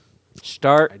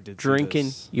 Start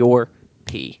drinking your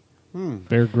pee.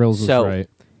 Bear Grylls was right.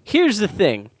 Here's the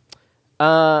thing.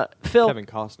 Phil, Kevin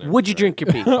Costner. would you drink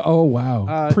your pee? Oh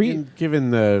wow.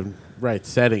 Given the right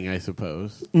setting, I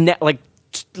suppose.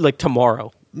 Like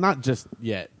tomorrow. Not just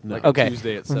yet. No. Like Okay.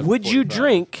 Tuesday at Would you 7:45.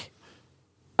 drink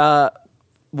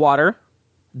water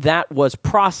that was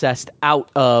processed out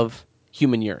of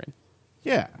human urine?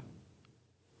 Yeah.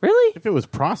 Really? If it was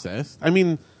processed. I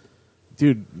mean,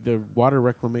 dude, the water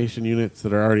reclamation units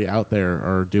that are already out there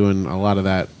are doing a lot of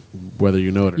that, whether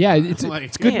you know it or Yeah, not.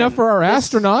 it's good enough for our this-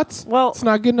 astronauts. well, it's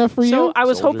not good enough for So you. I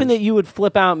was Soldiers. hoping that you would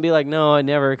flip out and be like, no, I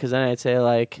never, because then I'd say,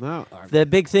 like, No. the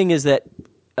big thing is that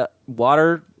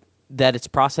water that it's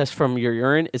processed from your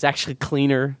urine is actually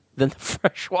cleaner than the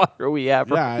fresh water we have.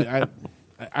 Yeah,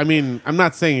 I mean, I'm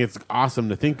not saying it's awesome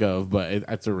to think of, but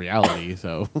it's a reality.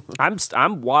 So I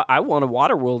want a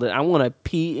water world. I want to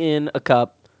pee in a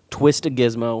cup, twist a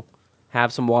gizmo,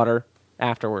 have some water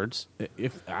afterwards.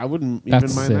 if I wouldn't That's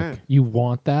even mind sick. that. You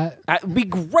want that? That'd be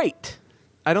great.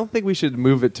 I don't think we should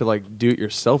move it to like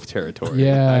do-it-yourself territory.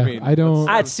 Yeah, I mean, I don't- let's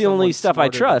have That's the only someone stuff I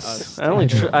smarter than trust. us.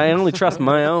 I only trust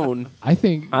my own. I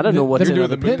think I don't know what's in Do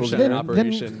other the people's moonshine urine.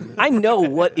 operation. I know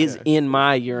what is in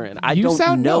my urine. I you don't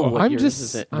sound know no. what I'm yours just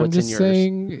is. I'm What's just in yours?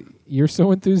 saying you're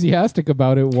so enthusiastic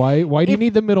about it. Why do you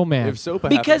need the middleman? If SOPA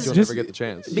Because- happens, you'll Just- never get the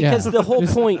chance. Because Yeah. the whole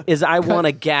Just point is I want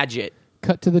a gadget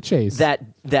Cut to the chase. that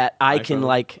I can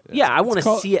iPhone. I want to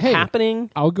called- see it hey. happening.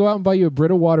 I'll go out and buy you a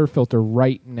Brita water filter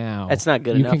right now. That's not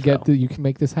good you enough, Can get though. you can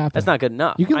make this happen. That's not good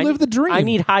enough. You can I live need- the dream. I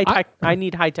need high tech. I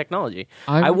need high technology.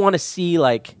 I'm- I want to see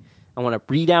I want a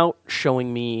readout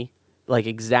showing me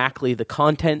exactly the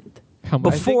content How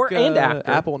much? before I think, and after.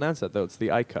 Apple announced that though. It's the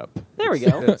iCup. There we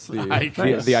go. It's the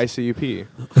iCup. the ICUP.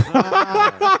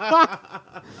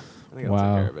 I think I'll take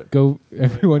care Wow. of it. Go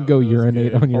everyone go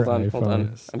urinate on your Hold on, iPhone. hold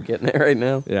on. I'm getting it right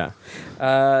now. Yeah.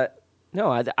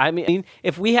 No, I mean,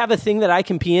 if we have a thing that I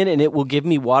can pee in and it will give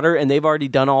me water, and they've already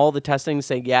done all the testing,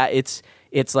 saying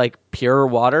it's like pure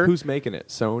water. Who's making it?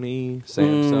 Sony,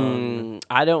 Samsung.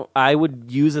 I would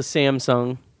use a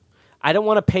Samsung. I don't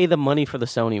want to pay the money for the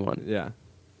Sony one. Yeah.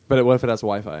 But what if it has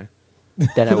Wi-Fi?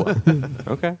 Then I will.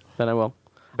 Okay. Then I will.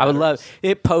 I would love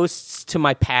it. Posts to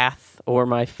my Path or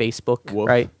my Facebook, Woof.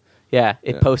 right? Yeah,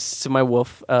 it Yeah. posts to my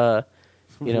Wolf. The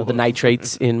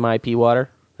nitrates in my pee water.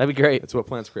 That'd be great. That's what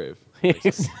plants crave.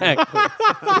 Exactly.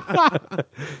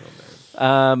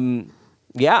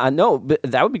 Yeah, no, but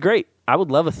that would be great. I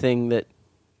would love a thing that.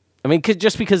 I mean,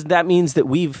 just because that means that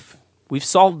we've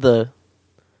solved the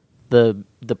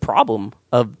problem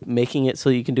of making it so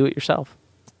you can do it yourself.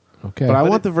 Okay. But I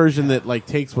want the version that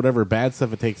takes whatever bad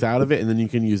stuff it takes out of it, and then you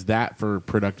can use that for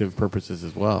productive purposes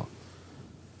as well.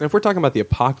 And if we're talking about the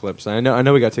apocalypse, I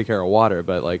know we got to take care of water,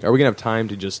 but are we gonna have time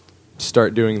to just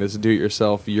start doing this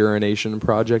do-it-yourself urination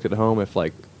project at home if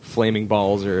flaming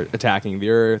balls are attacking the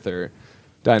earth or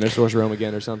dinosaurs roam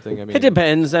again or something? I mean, It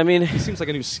depends. I mean, It seems like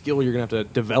a new skill you're gonna have to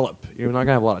develop. You're not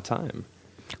gonna have a lot of time.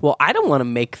 well, I don't want to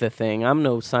make the thing. I'm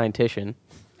no scientician.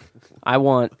 I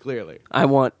want Clearly.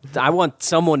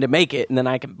 someone to make it, and then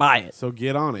I can buy it. So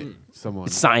get on it, someone.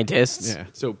 Scientists. Yeah.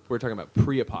 So we're talking about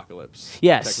pre-apocalypse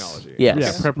Yes. technology.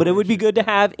 Yes. Yeah, but it would be good to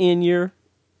have in your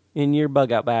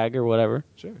bug out bag or whatever.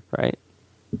 Sure. Right.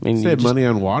 I mean, you Save just- money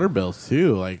on water bills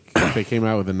too. If they came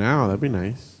out with it now, that'd be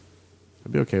nice.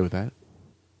 I'd be okay with that.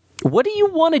 What do you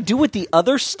want to do with the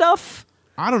other stuff?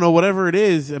 I don't know. Whatever it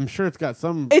is, I'm sure it's got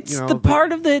some. It's the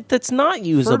part of it that's not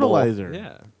usable. fertilizer.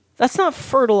 Yeah. That's not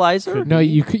fertilizer. No,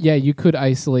 you could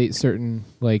isolate certain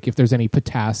if there's any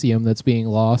potassium that's being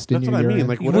lost in That's your what I mean. urine.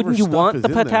 Whatever Wouldn't you stuff want is the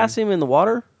in there. potassium in the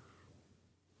water?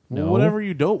 Well, No. whatever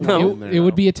you don't No. want in there. it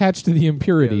would be attached to the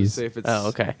impurities. Say if it's, Oh,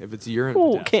 okay. If it's urine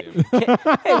Oh, potassium,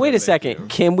 hey, wait a Thank second. you.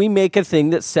 Can we make a thing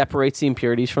that separates the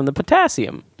impurities from the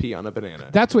potassium? pee on a banana.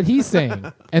 That's what he's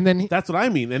saying. And then That's what I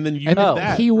mean. And then you and do then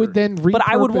that. he would then repurpose. But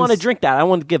I would want to drink that. I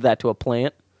want to give that to a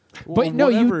plant. But no,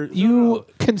 whatever. you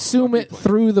consume it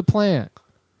through the plant.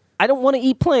 I don't want to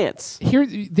eat plants.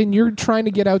 Then you're trying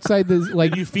to get outside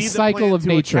the You feed the cycle plant of to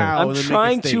a nature. cow. I'm and then make a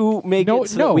trying steak. to make it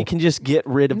so that we can just get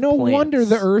rid of No plants. wonder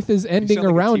the Earth is ending sound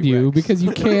like a around you T-Rex. because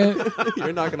you can't.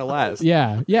 You're not gonna last.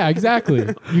 Yeah,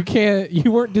 exactly. You can't.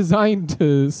 You weren't designed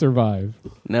to survive.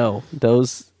 No,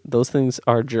 those things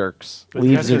are jerks. But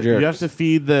Leaves you are have jerks. to, you have to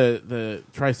feed the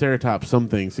Triceratops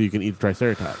something so you can eat the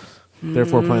Triceratops.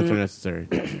 Therefore, plants are necessary.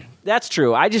 That's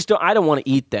true. I don't want to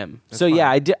eat them. So fine.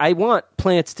 yeah, I want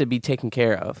plants to be taken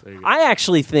care of. I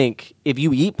actually think if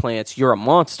you eat plants, you're a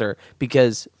monster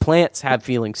because plants have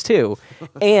feelings too,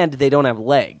 and they don't have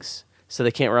legs, so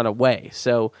they can't run away.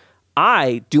 So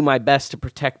I do my best to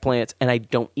protect plants, and I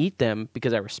don't eat them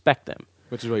because I respect them.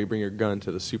 Which is why you bring your gun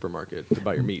to the supermarket to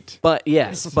buy your meat. But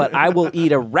yes, but I will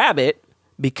eat a rabbit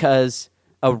because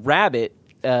a rabbit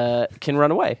can run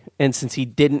away, and since he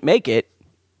didn't make it,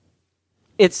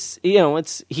 it's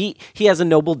he has a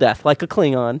noble death like a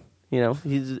Klingon.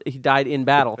 He died in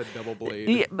battle. A double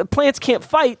blade. But plants can't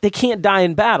fight; they can't die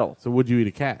in battle. So, would you eat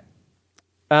a cat?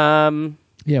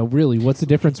 Yeah, really. What's the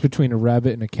difference between a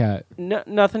rabbit and a cat?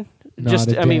 Nothing. Not Just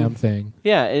a damn thing.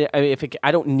 Yeah.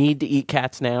 I don't need to eat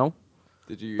cats now.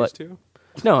 Did you But- used to?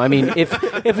 No, I mean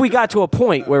if we got to a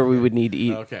point where we would need to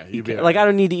eat, Okay, you'd be like I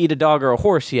don't need to eat a dog or a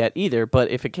horse yet either.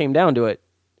 But if it came down to it,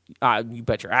 you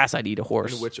bet your ass I'd eat a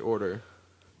horse. In which order?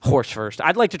 Horse first.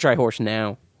 I'd like to try horse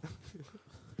now,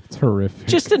 It's horrific.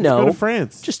 just to Go know. to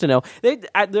France. Just to know,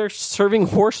 they're serving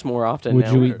horse more often. Would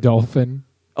now. you eat dolphin?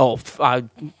 Oh,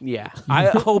 yeah.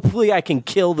 Hopefully I can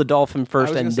kill the dolphin I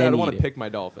first was gonna and say I then don't eat want it. to pick my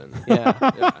dolphin.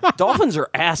 Yeah. Dolphins are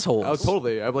assholes. Oh,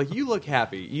 totally. I'm like, you look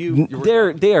happy. You.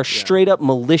 They are straight up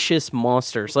malicious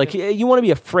monsters. Like you want to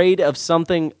be afraid of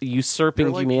something usurping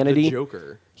They're like humanity. The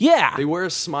Joker. Yeah. They wear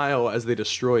a smile as they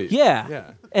destroy you. Yeah.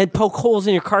 Yeah. And poke holes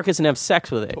in your carcass and have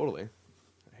sex with it. Totally.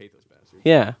 I hate those bastards.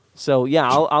 Yeah. So yeah,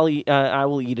 I'll eat. I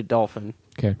will eat a dolphin.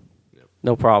 Okay.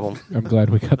 No problem. I'm glad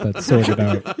we got that sorted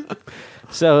out.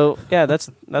 So yeah, that's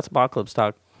apocalypse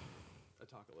talk.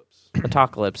 Apocalypse.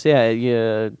 Apocalypse. Yeah.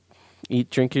 You eat,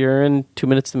 drink your urine. 2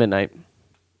 minutes to midnight.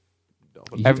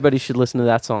 Dolphin. Everybody should listen to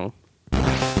that song.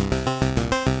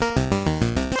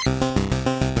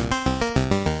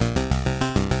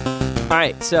 All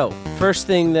right, so first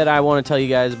thing that I want to tell you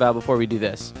guys about before we do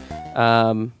this,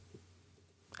 I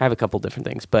have a couple different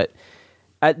things, but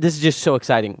this is just so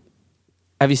exciting.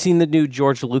 Have you seen the new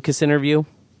George Lucas interview?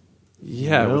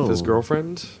 Yeah, No. with his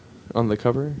girlfriend on the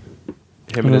cover.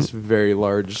 Him and his very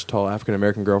large, tall African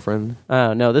American girlfriend.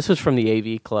 No, this was from the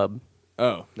AV Club.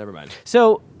 Oh, never mind.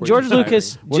 So We're George just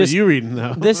Lucas What just are you reading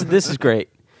though? this is great.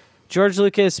 George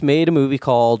Lucas made a movie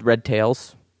called Red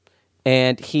Tails,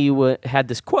 and he had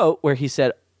this quote where he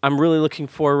said, "I'm really looking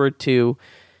forward to."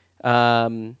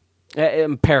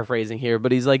 I'm paraphrasing here,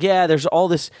 but he's like, "Yeah, there's all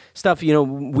this stuff.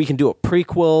 We can do a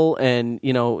prequel, and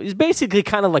he's basically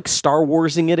kind of like Star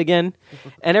Warsing it again."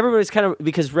 And everybody's kind of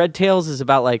because Red Tails is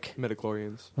about like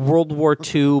Midichlorians. World War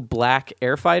II black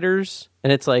air fighters,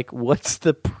 and it's like, what's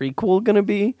the prequel gonna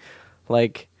be?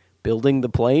 Like building the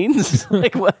planes?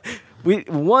 Like what?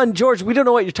 George, we don't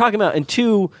know what you're talking about, and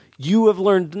two, you have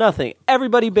learned nothing.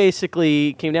 Everybody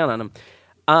basically came down on him.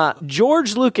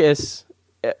 George Lucas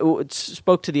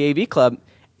spoke to the AV Club,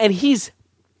 and he's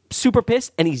super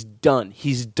pissed, and he's done.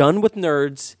 He's done with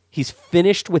nerds. He's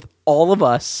finished with all of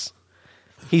us.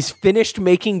 He's finished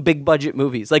making big budget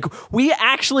movies. Like, we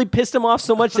actually pissed him off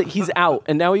so much that he's out,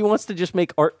 and now he wants to just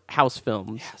make art house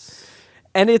films. Yes.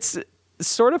 And it's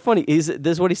sort of funny. This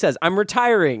is what he says. I'm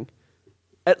retiring.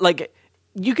 Like,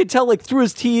 you could tell, like, through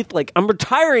his teeth, like, I'm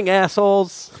retiring,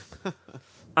 assholes.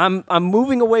 I'm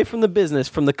moving away from the business,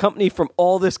 from the company, from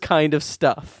all this kind of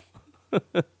stuff.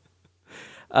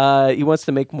 He wants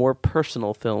to make more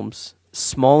personal films,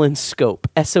 small in scope,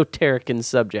 esoteric in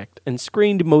subject, and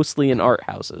screened mostly in art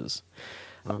houses.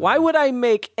 Why would I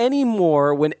make any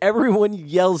more when everyone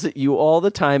yells at you all the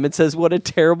time and says what a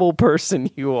terrible person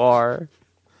you are?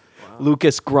 Wow.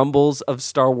 Lucas grumbles of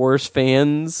Star Wars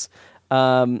fans.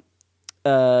 Yeah.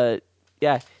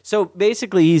 So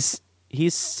basically,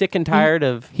 he's sick and tired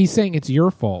of. He's saying it's your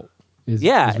fault. Is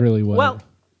really what. Well,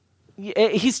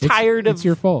 he's tired of. It's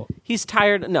your fault. He's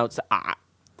tired. No, it's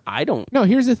I don't. No,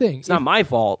 here's the thing. It's not my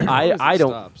fault. I don't.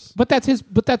 Stops. But that's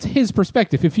his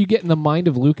perspective. If you get in the mind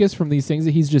of Lucas from these things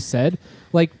that he's just said,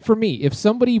 like for me, if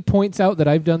somebody points out that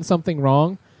I've done something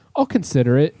wrong, I'll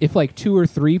consider it. If like 2 or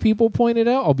 3 people point it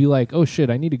out, I'll be like, oh shit,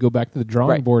 I need to go back to the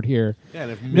drawing board here. Yeah,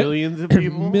 and if millions of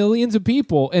people, Millions of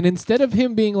people. And instead of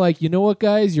him being like, you know what,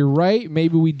 guys, you're right.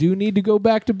 Maybe we do need to go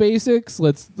back to basics.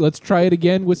 Let's try it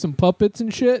again with some puppets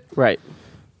and shit. Right.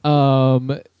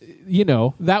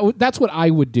 that's what I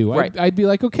would do. Right. I'd be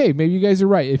like, okay, maybe you guys are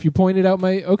right. If you pointed out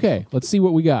okay, let's see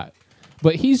what we got.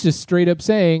 But he's just straight up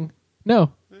saying,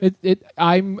 no,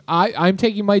 I'm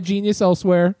taking my genius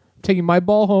elsewhere, taking my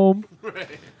ball home. Right.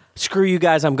 Screw you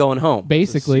guys, I'm going home.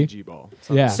 Basically. CG ball.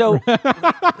 Yeah. So,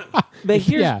 but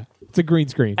here's it's a green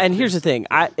screen. and here's the thing.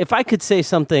 If I could say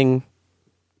something,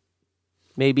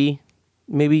 maybe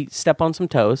step on some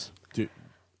toes. Dude,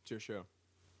 it's your show.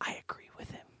 I agree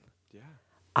with him. Yeah.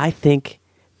 I think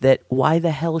that why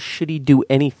the hell should he do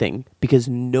anything? Because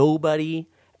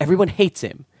everyone hates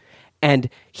him. And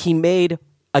he made,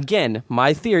 again,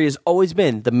 my theory has always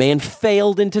been the man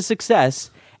failed into success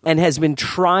and has been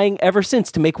trying ever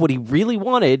since to make what he really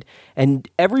wanted, and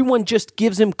everyone just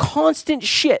gives him constant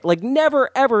shit, like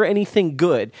never ever anything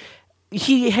good.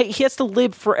 He has to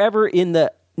live forever in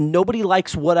the nobody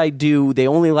likes what I do, they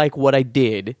only like what I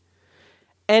did.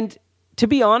 And to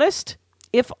be honest,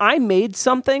 if I made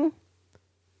something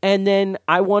and then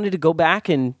I wanted to go back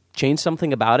and change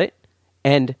something about it,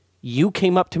 and you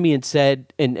came up to me and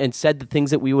said said the things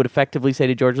that we would effectively say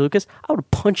to George Lucas, I would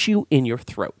punch you in your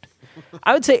throat.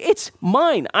 I would say, it's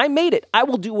mine. I made it. I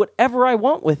will do whatever I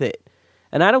want with it.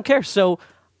 And I don't care. So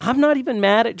I'm not even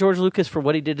mad at George Lucas for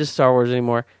what he did to Star Wars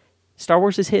anymore. Star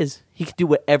Wars is his. He can do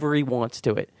whatever he wants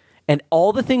to it. And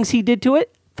all the things he did to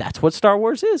it, that's what Star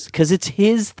Wars is, because it's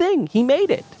his thing. He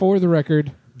made it. For the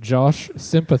record, Josh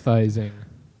sympathizing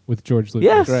with George Lucas.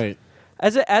 Yes. Right.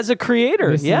 As a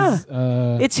creator, This yeah. is,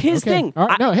 it's his okay. thing. All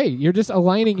right, no, hey, you're just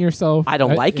aligning yourself. I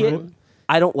don't like it.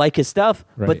 I don't like his stuff.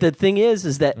 Right. But the thing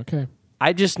is that Okay.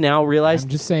 I just now realized I'm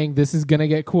just saying this is going to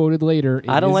get quoted later.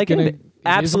 I don't like it.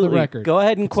 Absolutely. On the record. Go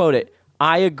ahead and quote it.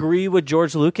 I agree with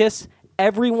George Lucas.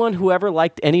 Everyone who ever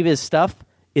liked any of his stuff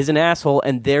is an asshole,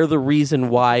 and they're the reason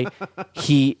why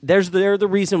they're the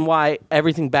reason why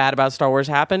everything bad about Star Wars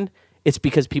happened. It's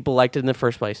because people liked it in the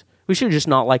first place. We should have just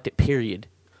not liked it, period.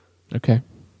 Okay.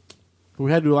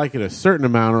 We had to like it a certain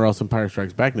amount, or else Empire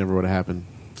Strikes Back never would have happened.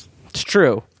 It's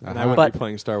true. And I would But be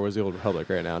playing Star Wars: The Old Republic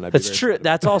right now. And I'd that's be very true. sad.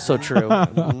 That's also true.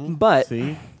 But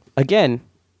See? again,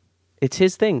 it's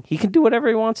his thing. He can do whatever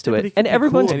he wants to But he it. can And be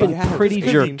everyone's cool been about it. pretty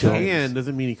Just jerk because to he him. Can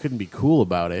doesn't mean he couldn't be cool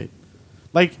about it.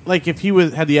 Like if he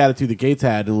had the attitude that Gates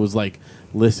had and was like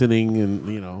listening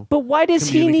and But why does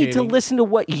he need to communicating. listen to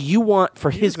what you want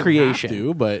for his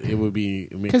creation? But it would be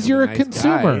Because you're a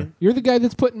consumer. You're the guy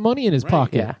that's putting money in his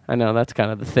pocket. Yeah, I know. That's kind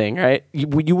of the thing, right?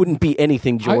 You wouldn't be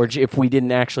anything, George, if we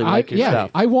didn't actually like your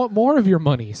stuff. I want more of your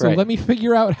money, so Right. let me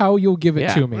figure out how you'll give it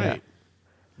Yeah. to me. Right.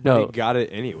 No, He got it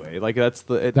anyway. Like that's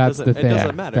the. It That's doesn't, the thing. It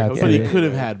doesn't matter. That's He'll But get he it could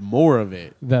have anyway. had more of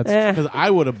it. That's Because I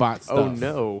would have bought stuff. Oh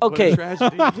no! Okay. What a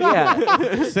tragedy. yeah,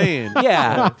 Just saying.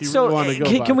 yeah. If you So really wanna go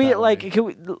can, about can it we that like? way. Can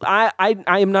we, I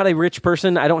am not a rich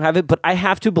person. I don't have it, but I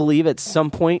have to believe at some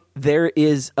point there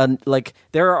is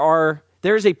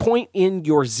there is a point in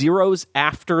your zeros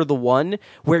after the one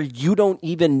where you don't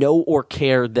even know or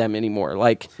care them anymore.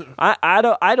 Like I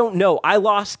don't know. I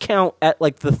lost count at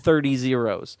like the 30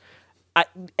 zeros.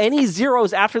 Any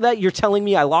zeros after that, you're telling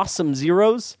me I lost some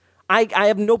zeros? I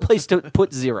have no place to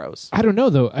put zeros. I don't know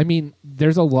though. I mean,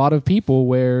 there's a lot of people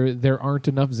where there aren't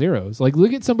enough zeros. Like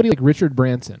look at somebody like Richard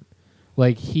Branson.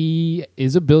 Like he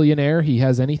is a billionaire. He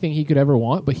has anything he could ever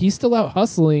want, but he's still out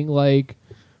hustling, like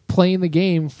playing the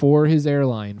game for his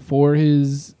airline, for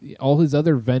all his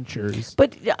other ventures.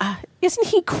 But isn't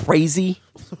he crazy?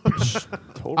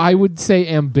 I would say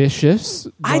ambitious.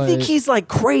 I think but- he's like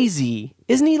crazy.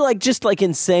 Isn't he like just like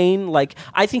insane? Like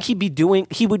I think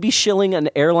he would be shilling an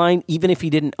airline even if he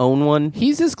didn't own one.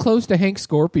 He's as close to Hank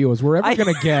Scorpio as we're ever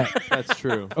going to get. That's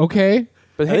true. Okay?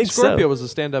 But I Hank think so. Scorpio was a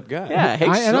stand-up guy. Yeah, Hank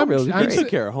and I'm- Scorpio was I'm He great. took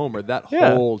care of Homer that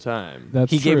Yeah. whole time. That's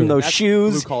He gave him true. those That's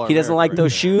shoes. blue-collar He doesn't like America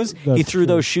those right shoes. there. He That's threw true.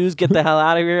 those shoes. Get the hell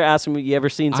out of here. Ask him, you ever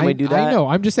seen somebody do that? I know.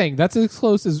 I'm just saying that's as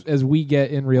close as we get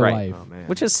in real Right. life. Oh man.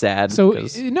 Which is sad. So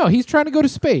 'cause- no, he's trying to go to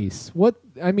space. What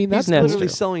I mean, that's next. literally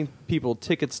true. selling people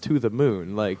tickets to the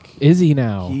moon. Like is he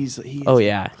now? he's Oh,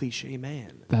 yeah. a cliche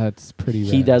man. That's pretty.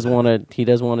 he rad. does want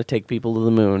to take people to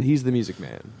the moon. He's the music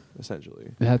man,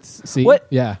 essentially. That's see. What-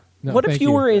 Yeah. No, What if thank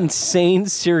you were an insane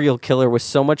serial killer with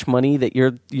so much money that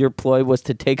your ploy was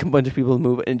to take a bunch of people to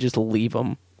move and just leave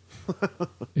them?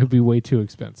 It would be way too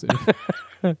expensive.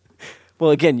 Well,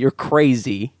 again, you're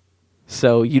crazy,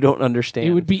 so you don't understand.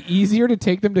 It would be easier to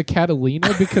take them to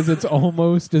Catalina because it's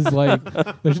almost as like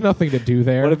there's nothing to do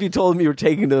there. What if you told them you were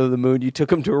taking them to the moon, you took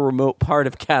them to a remote part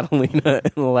of Catalina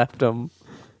and left them?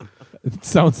 It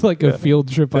sounds like a field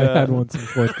trip I had once in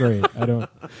 4th grade. I don't.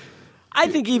 I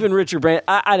think even Richard Branson,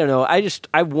 I don't know.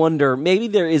 I wonder, maybe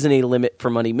there isn't a limit for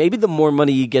money. Maybe the more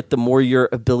money you get, the more your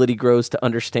ability grows to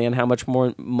understand how much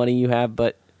more money you have.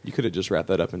 But You could have just wrapped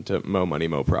that up into Mo Money,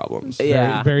 Mo Problems.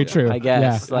 Yeah, Very true. I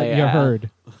guess. Yeah, Like, you heard.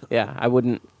 Yeah, I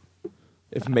wouldn't.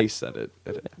 If Mace said it,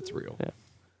 it's real. Yeah.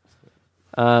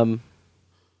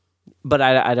 But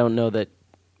I don't know that.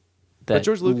 But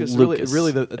George Lucas,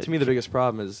 really, to me, the biggest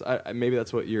problem is maybe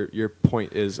that's what your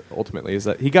point is ultimately, is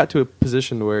that he got to a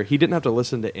position where he didn't have to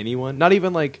listen to anyone. Not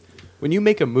even like when you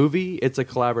make a movie, it's a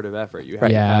collaborative effort. You have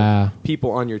to have people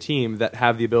on your team that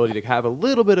have the ability to have a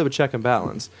little bit of a check and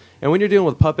balance. And when you're dealing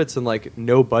with puppets and like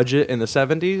no budget in the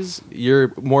 70s,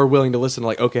 you're more willing to listen to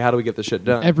like, okay, how do we get this shit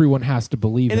done? Everyone has to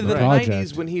believe And in in the the project.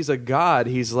 90s, when he's a god,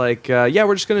 he's like, yeah,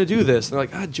 we're just going to do this. And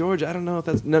they're like, George, I don't know if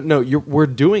that's... No, we're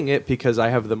doing it because I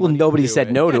have the money. Well, nobody to do said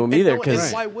it. no to him And either, and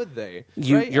because why would they?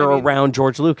 you're Right? I mean, around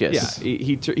George Lucas. Yeah,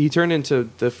 he turned into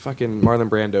the fucking Marlon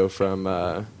Brando from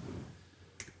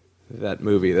that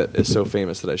movie that is so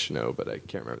famous that I should know, but I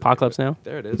can't remember. Apocalypse Now?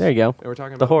 There it is. There you go. And we're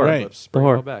talking The about horror. Apocalypse. The Bring it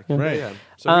horror. all back. Yeah. Right. Yeah.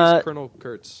 So he's Colonel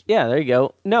Kurtz. Yeah, there you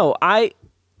go. No,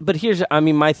 but here's,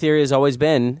 my theory has always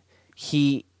been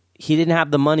he didn't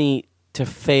have the money to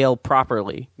fail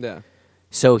properly. Yeah.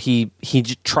 So he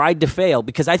tried to fail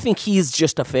because I think he's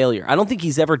just a failure. I don't think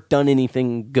he's ever done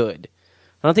anything good.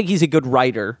 I don't think he's a good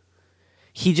writer.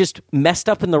 He just messed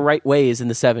up in the right ways in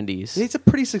the 70s. He's a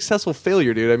pretty successful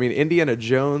failure, dude. I mean, Indiana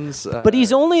Jones. But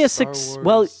he's only a Star six. Wars.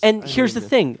 Well, and I here's mean, the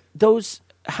thing: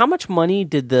 how much money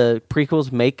did the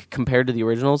prequels make compared to the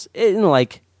originals? No,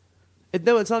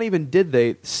 it's not even did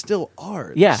they. Still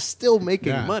are. Yeah. They're still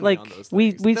making money on like those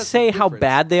we things. we That's say the how difference.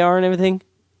 bad they are and everything.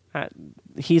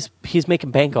 He's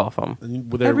making bank off them.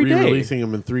 And they're Every day. re-releasing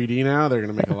them in 3D now. They're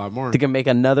going to make a lot more. They're gonna make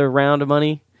another round of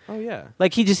money. Oh yeah.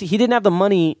 Like he didn't have the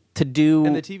money to do.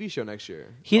 And the TV show next year.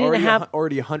 He didn't have-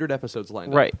 already 100 episodes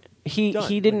lined up. Right. He Done.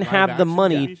 didn't Like have the live-action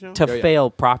money TV show? to Oh, yeah. fail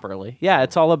properly. Yeah,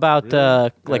 it's all about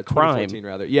like crime. 2014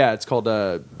 rather. Yeah, it's called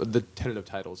the tentative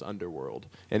title is Underworld,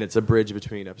 and it's a bridge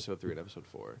between episode 3 and episode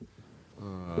 4.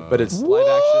 But it's live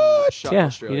action shot in Yeah,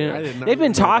 Australia. I did not they've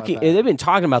been know about talking. that. They've been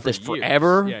talking about this For years.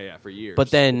 forever. Yeah, for years. But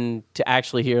then to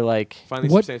actually hear like finally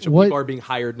What- substantial what- people are being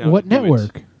hired now. what to do it.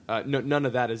 network? No, none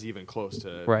of that is even close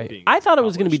to right, being I thought it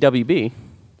was going to be published. WB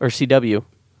or CW.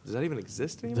 Does that even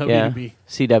exist anymore? WB. Yeah,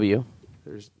 CW.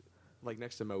 There's like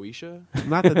next to Moesha.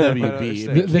 Not the WB.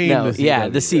 understand. It became No, the yeah,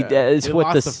 CW. the C. Yeah. It's It what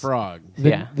lost the the frog.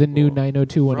 The new Well,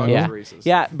 90210. Yeah, Racist.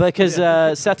 yeah,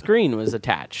 because Seth Green was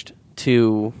attached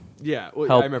to. Yeah, well,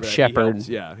 Help I remember that. shepherd. He helps,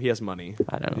 yeah, he has money.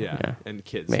 I don't know, yeah. and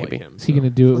kids Maybe. like him. Is he going to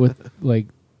do it with like?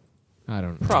 I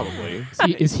don't know. Probably.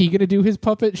 Is he going to do his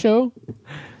puppet show?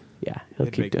 Yeah, he'll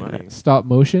He'd keep make doing money. that. Stop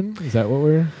motion? Is that what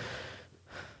we're?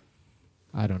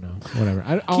 I don't know.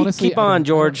 Whatever. Honestly, keep I on, don't-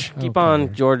 George. I don't Keep on,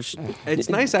 care. George. It's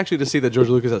nice actually to see that George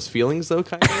Lucas has feelings though,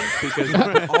 kind of, because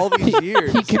all these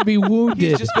years He can be wounded.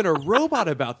 he's just been a robot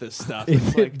about this stuff. If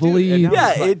It's it like, dude, bleeds. and now Yeah,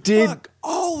 it's like, it did. Fuck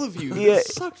all of you. Yeah. This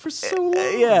sucked for so long.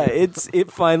 Yeah,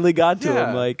 it finally got to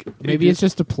Yeah. him. Like Maybe it's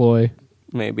just a ploy.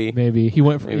 maybe. Maybe he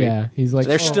went for Maybe. yeah. He's like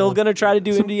They're oh, still gonna try to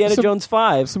do Some- Indiana some- Jones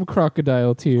 5, some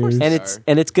crocodile tears. they and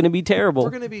are. it's gonna be terrible. We're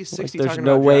gonna be 60 there's talking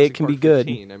no about way Jurassic it can be Park good.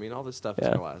 15. I mean, all this stuff is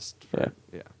Yeah. gonna last. Yeah.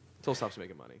 Until it stops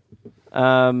making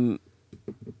money.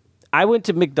 I went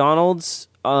to McDonald's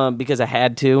because I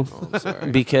had to. Oh, I'm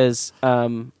sorry. Because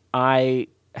I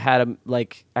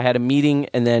had a meeting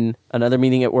and then another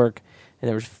meeting at work, and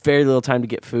there was very little time to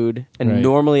get food. And Right.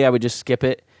 normally I would just skip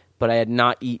it, but I had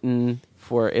not eaten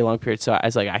for a long period, so I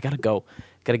was like, I gotta go,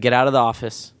 gotta get out of the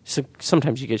office. So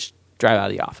sometimes you just drive out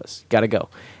of the office, gotta go,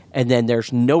 and then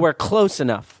there's nowhere close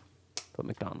enough but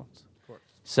McDonald's.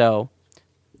 So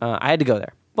I had to go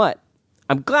there, but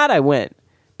I'm glad I went.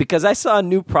 Because I saw a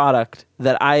new product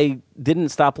that I didn't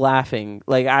stop laughing.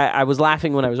 Like I was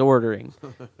laughing when I was ordering,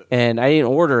 and I didn't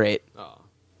order it,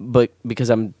 but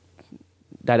because I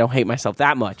don't hate myself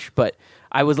that much. But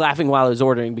I was laughing while I was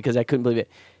ordering because I couldn't believe it.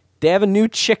 They have a new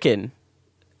chicken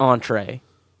entree,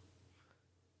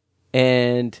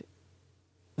 and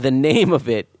the name of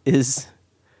it is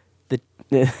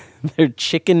their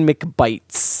Chicken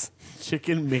McBites.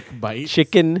 Chicken McBite.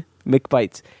 Chicken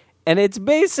McBites, and it's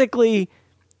basically.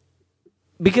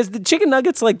 Because the chicken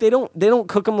nuggets, like they don't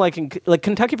cook them like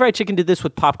Kentucky Fried Chicken did this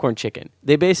with popcorn chicken.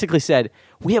 They basically said,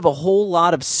 we have a whole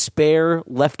lot of spare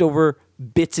leftover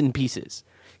bits and pieces.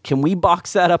 Can we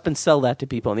box that up and sell that to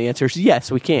people? And the answer is yes,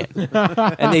 we can.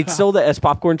 And they sold it as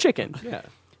popcorn chicken. Yeah.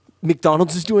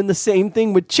 McDonald's is doing the same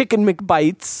thing with Chicken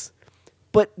McBites,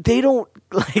 but they don't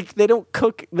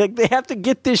cook. Like they have to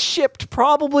get this shipped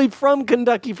probably from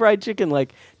Kentucky Fried Chicken.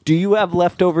 Like, do you have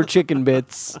leftover chicken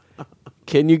bits?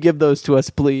 Can you give those to us,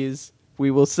 please?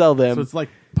 We will sell them. So it's like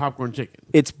popcorn chicken.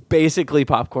 It's basically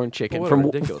popcorn chicken. What a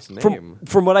ridiculous name.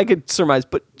 From what I could surmise,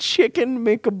 but Chicken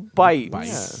McBites.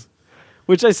 Yeah.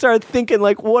 Which I started thinking,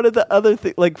 like, what are the other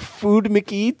things? Like, food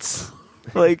McEats?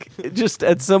 Like, just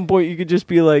at some point you could just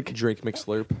be like, Drink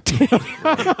McSlurp.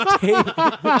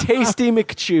 tasty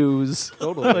McChews.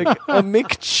 Totally. Like, a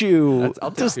McChew.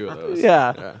 I'll take 2 of those.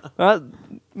 Yeah.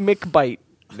 McBite.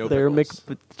 No They're pickles.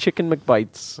 chicken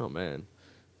McBites. Oh, man.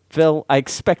 Phil, I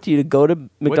expect you to go to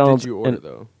McDonald's. What did you order, and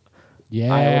though?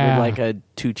 Yeah. I ordered like a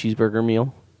 2 cheeseburger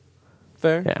meal.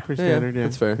 Fair. Yeah. Pretty standard, yeah.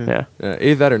 That's fair. Yeah.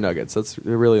 Either that or nuggets. That's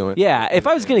really only. Yeah, if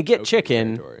I was going to get Okay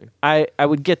chicken, territory. I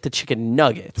would get the chicken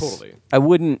nuggets. Totally. I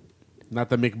wouldn't. Not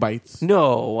the McBites.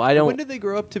 No, I don't. When did they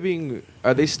grow up to being?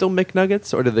 Are they still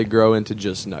McNuggets, or did they grow into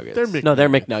just nuggets? They're Mc- No, they're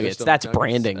They're McNuggets. still That's McNuggets?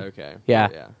 branding. Okay. Yeah.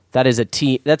 Yeah. That is a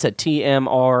T. That's a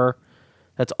TMR.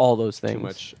 That's all those things. Too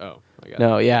much. Oh, I got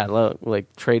No, it. yeah,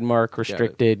 like trademark,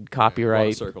 restricted, A lot of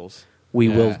copyright. circles. We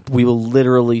Yeah. will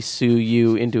literally sue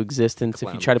you into existence if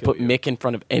Clown you try to will put kill you. Mick in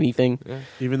front of anything. Yeah.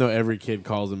 Even though every kid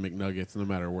calls them McNuggets, no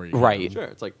matter where you Right. go. Sure.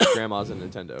 It's like grandma's and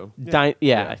Nintendo. Yeah,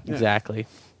 Yeah. exactly.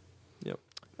 Yep.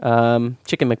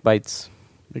 Chicken McBites.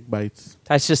 McBites.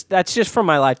 That's just from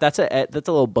my life. That's a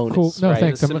little bonus. Cool. No, right?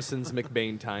 thanks. The I'm gonna- Simpsons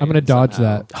McBain time. I'm going to dodge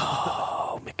somehow. that.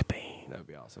 Oh, McBain. That would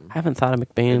be awesome. I haven't thought of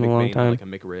McBain in a long McBain, time. like a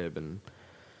McRib, and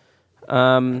I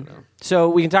don't know. So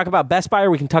we can talk about Best Buy, or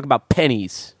we can talk about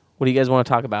Pennies. What do you guys want to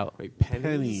talk about? Wait,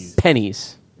 pennies. Pennies.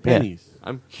 Pennies. Yeah. Pennies.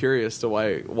 I'm curious to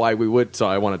why we would. So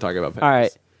I want to talk about pennies. All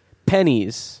right,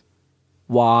 pennies.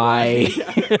 Why?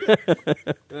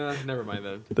 Never mind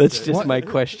then. That's just What? my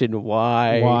question.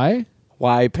 Why? Why?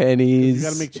 Why pennies? You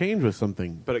got to make change with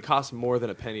something. But it costs more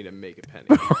than a penny to make a penny.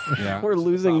 Yeah. We're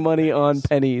losing money on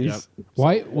pennies.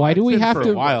 Yep. Why do we been have for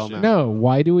to? a while now. No,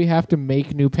 why do we have to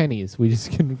make new pennies? We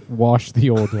just can wash the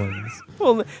old ones.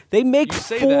 Well, they make You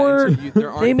say that four. until there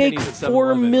aren't They make pennies at 4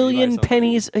 7-Eleven when you buy million something.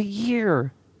 pennies a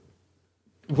year.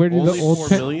 Where do Only the old 4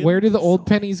 pen- million? Where do the old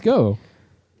pennies go?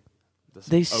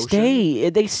 They Ocean? stay.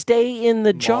 They stay in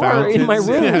the jar in my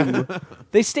Fountains. room.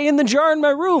 They stay in the jar in my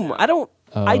room. I don't.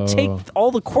 I take Oh.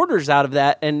 all the quarters out of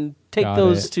that and take Got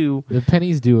those it. to. The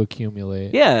pennies do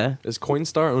accumulate. Yeah, Is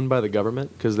Coinstar owned by the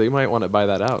government? Because they might want to buy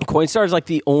that out. Coinstar is like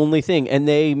the only thing, and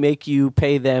they make you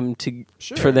pay them to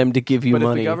Sure. for them to give you But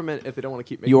money. if the government, if they don't want to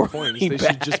keep making Your coins, money they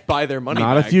back. should just buy their money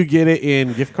Not back. if you get it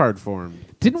in gift card form.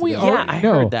 Didn't we? Yeah, already, I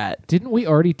no, heard that. Didn't we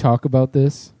already talk about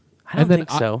this? I don't and then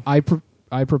think so.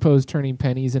 I proposed turning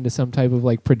pennies into some type of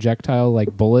like projectile,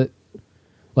 like bullet.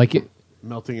 Like it.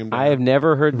 Melting them down. I have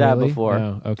never heard that Really? before.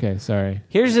 No. Okay, sorry.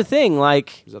 Here's the thing: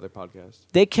 like There's other podcasts.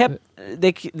 they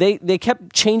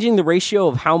kept changing the ratio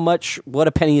of how much what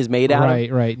a penny is made out of.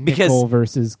 Right. Because Nickel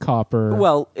versus copper.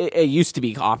 well, it used to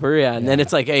be copper, yeah, and then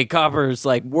it's like, hey, copper is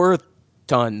like worth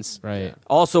tons. right.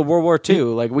 Also, World War II,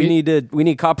 like we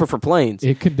need copper for planes.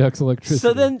 It conducts electricity.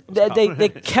 So then they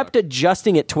kept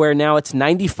adjusting it to where now it's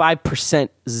 95%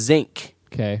 zinc,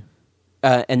 okay,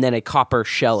 and then a copper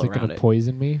shell is it around going to it.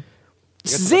 poison me?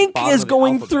 get to the Zinc bottom is of the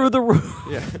going alphabet. through the roof.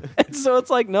 Yeah. And so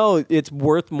it's like, no, it's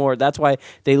worth more. That's why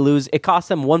they lose. It costs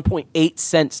them 1.8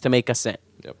 cents to make a cent.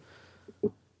 Yep.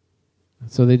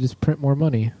 So they just print more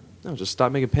money. No, just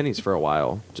stop making pennies for a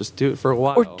while. Just do it for a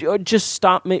while. Or just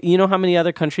stop. You know how many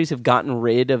other countries have gotten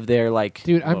rid of their like.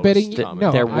 Dude, I'm Lowest betting you. common.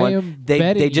 No, their I one. am They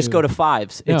betting just you. go to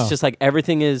fives. It's No. just like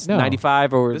everything is No.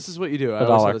 95 or. This is what you do. I $1.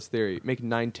 always had this theory. Make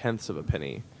 9/10 of a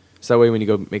penny. So that way when you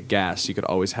go make gas, you could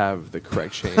always have the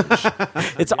correct change.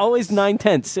 It's always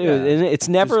 9/10. Yeah. And it's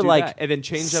never Just do like that. And then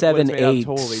change up 7 what it's made out 8.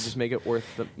 totally. Just make it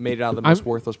made it out of the most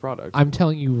worthless product. I'm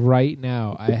telling you right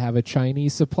now, I have a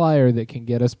Chinese supplier that can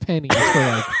get us pennies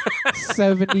for like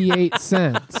 78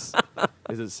 cents.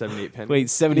 Is it 78 pennies? Wait,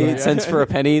 78 Yeah. cents for a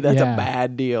penny? That's Yeah. a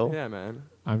bad deal. Yeah, man.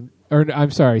 I'm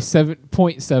sorry,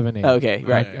 7.78. Okay,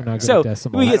 right. I'm not good So at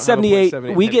decimal. we I get don't have a 78.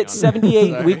 0.78 We penny get on it.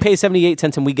 78. We Sorry. pay 78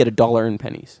 cents and we get $1 in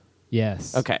pennies.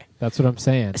 Yes. Okay. That's what I'm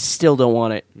saying. I still don't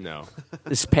want it. No.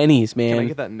 It's pennies, man. Can I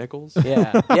get that in nickels?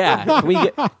 Yeah, yeah. Can we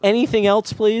get anything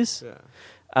else, please? Yeah.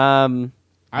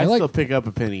 I like- still pick up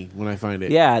a penny when I find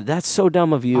it. Yeah, that's so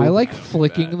dumb of you. I like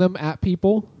flicking them at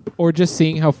people or just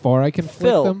seeing how far I can flick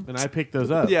Phil. them. And I pick those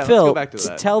up. Yeah, let's Phil, go back to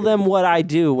that. tell them what I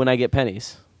do when I get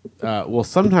pennies. Well,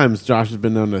 sometimes Josh has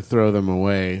been known to throw them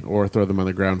away or throw them on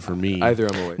the ground for me. I threw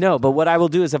them away. No, but what I will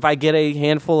do is if I get a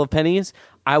handful of pennies,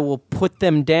 I will put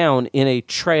them down in a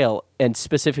trail and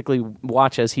specifically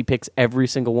watch as he picks every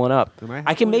single one up. And I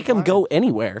I can make him have go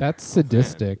anywhere. That's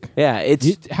sadistic. Yeah,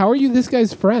 it's How are you this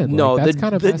guy's friend? No, Like, that's the-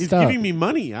 kind of the- messed He's up. giving me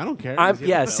money. I don't care. I'm- He's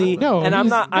yeah, giving see, me no, and I'm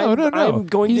he's- not- No, I'm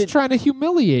going he's to- trying to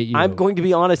humiliate you. I'm going to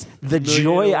be honest, the Million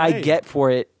joy I away. get for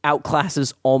it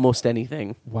outclasses almost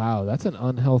anything. Wow, that's an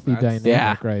unhealthy That's-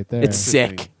 dynamic Yeah. right there. It's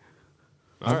sick.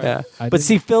 All right. Yeah. I But didn't-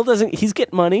 see, Phil doesn't. He's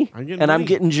getting money, I'm getting and I'm money.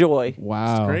 getting joy.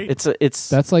 Wow. great. It's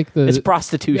That's like the it's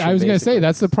prostitution. Yeah, I was gonna say basically.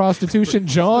 that's the prostitution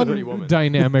Dirty John woman.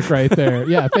 dynamic right there.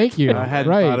 Yeah, thank you. I hadn't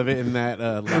right, thought of it in that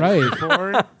light Right.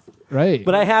 before. right.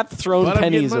 But I have thrown But I'm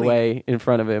getting pennies money. away in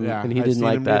front of him, Yeah, and he I've didn't seen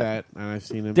like him do that. that, and I've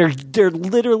seen him. They're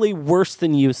literally worse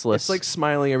than useless. It's like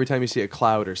smiling every time you see a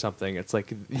cloud or something. It's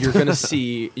like you're gonna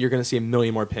see a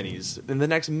million more pennies in the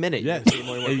next minute. Yes, You're gonna see a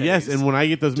million more pennies. yes, and when I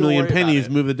get those Don't million worry about pennies,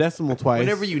 it. move the decimal twice.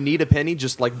 Whenever you need a penny,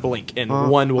 just like blink, and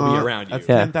one will be around you. That's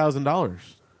Yeah. $10,000.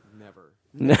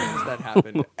 Never has that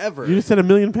happened ever. You just said a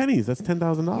million pennies. That's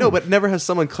 $10,000. No, but never has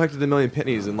someone collected a million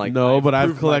pennies and like. no, but I've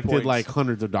proved my collected points. like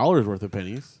hundreds of dollars worth of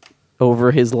pennies.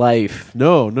 over his life.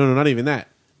 No, not even that.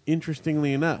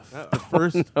 Interestingly enough, the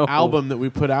first No. album that we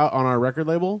put out on our record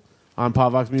label on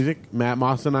Pavvox Music, Matt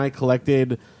Moss and I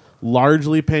collected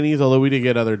largely pennies, although we did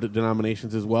get other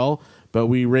denominations as well. But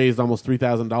we raised almost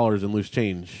 $3,000 in loose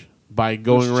change by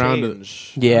going Loose around.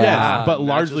 change. Yeah. Yes, but Not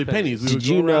largely just pennies. We Did would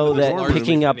you go know around the that dorm Largely rooms.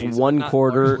 picking up pennies, one not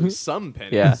quarter- largely some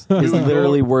pennies. Yeah, is We would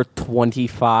literally go- worth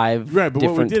 25 Right, but what we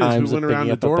different did is times we went of around picking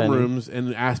the up a dorm penny. rooms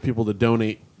and asked people to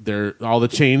donate all the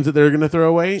chains that they were going to throw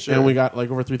away, Sure. and we got like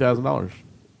over $3,000.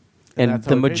 And that's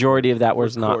the how we paid majority of that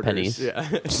was not Quarters, pennies. Yeah.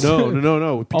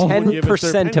 No. People would give us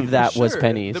their 10% of pennies. that was Sure.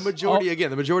 pennies.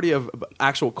 The majority of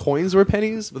actual coins were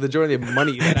pennies, but the majority of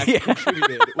money that actually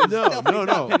contributed was definitely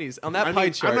not pennies. On that pie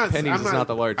chart, pennies is not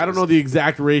the largest. I don't know the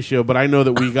exact ratio, but I know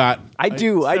that we got. I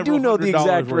do several know the $100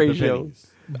 exact worth of ratio. pennies.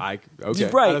 Okay.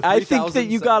 Right. Out of I think that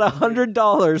you got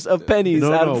 $100 of pennies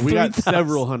out No, of we got 3,000.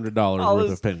 several $100 All worth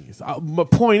this- of pennies. My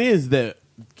point is that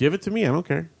give it to me. I don't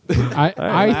care. I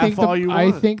Laugh think all you I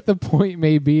want. think the point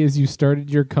may be is you started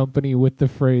your company with the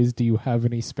phrase, "Do you have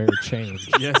any spare change?"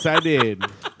 Yes, I did.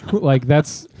 Like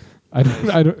that's I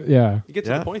don't yeah. You get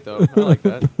to Yeah. the point, though. I like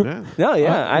that. Yeah. No,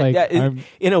 yeah. Like,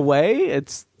 in a way,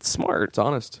 it's smart. It's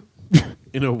honest.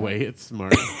 In a way, it's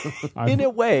smart. In a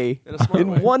way. In a smart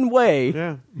way. One way,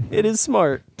 Yeah. it is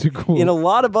smart. Too cool. In a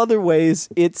lot of other ways,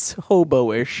 it's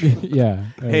hobo-ish. yeah.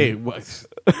 Hey, what?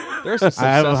 There's some I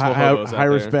have successful high hobos out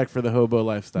there. respect for the hobo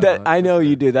lifestyle. That I know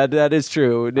you do. That is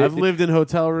true. I've lived in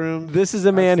hotel rooms. This is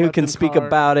a man who slept can in speak cars.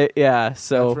 about it. Yeah.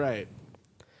 So, That's right.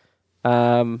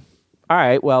 all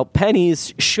right. Well,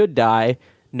 pennies should die.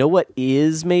 Know what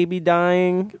is maybe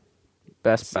dying?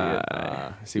 Best See it.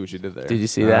 Buy. I see what you did there. Did you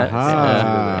see that?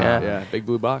 Uh-huh. Yeah. Yeah, big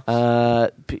blue box.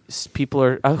 People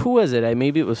are. Who was it?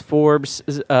 Maybe it was Forbes.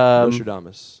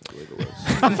 Nostradamus, I believe it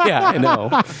was. Yeah, I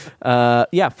know.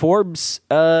 Yeah, Forbes.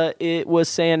 It was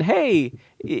saying, "Hey,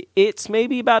 it's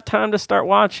maybe about time to start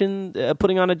watching,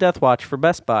 putting on a death watch for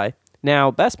Best Buy." Now,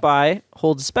 Best Buy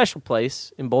holds a special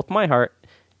place in both my heart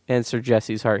and Sir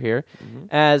Jesse's heart here,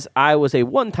 as I was a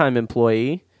one-time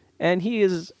employee, and he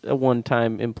is a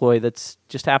one-time employee that's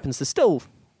just happens to still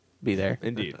be there.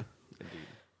 Indeed.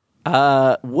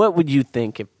 What would you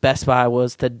think if Best Buy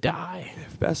was to die?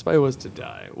 If Best Buy was to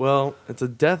die, well, it's a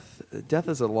death. Death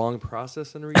is a long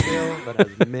process in retail that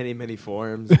has many, many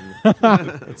forms. And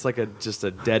it's like just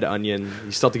a dead onion.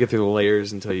 You still have to get through the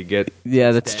layers until you get.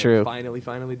 Yeah, that's dead, true.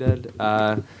 Finally dead.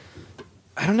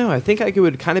 I don't know. I think it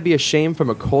would kind of be a shame from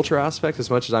a culture aspect, as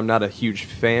much as I'm not a huge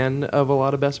fan of a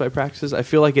lot of Best Buy practices. I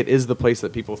feel like it is the place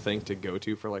that people think to go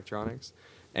to for electronics.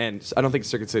 And I don't think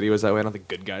Circuit City was that way. I don't think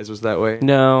Good Guys was that way.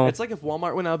 No. It's like if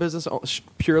Walmart went out of business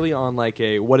purely on like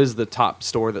what is the top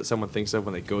store that someone thinks of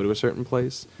when they go to a certain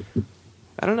place.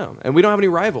 I don't know. And we don't have any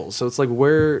rivals, so it's like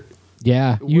where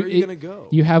Yeah. are you gonna go?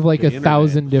 You have like The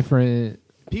 1,000 different.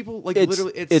 people like It's-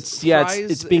 literally it's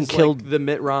being is killed. like the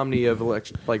Mitt Romney of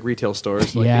like retail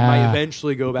stores. Like Yeah. they might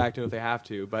eventually go back to it if they have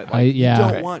to, but I- yeah.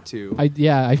 you don't want to.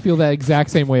 I feel that exact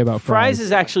same way about Fries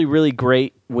is actually really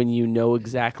great when you know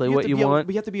exactly what you want.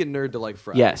 But you have to be a nerd to like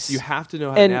fries. Yes. You have to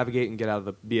know how And- to navigate and get out of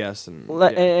the BS and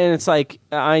And it's like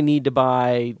I need to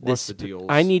buy Lots this. of deals.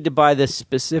 I need to buy this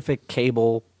specific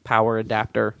cable power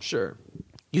adapter. Sure.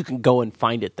 You can go and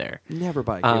find it there. Never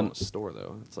buy a cable in a store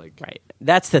though. It's like Right.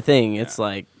 That's the thing. It's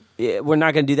like we're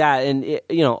not going to do that. And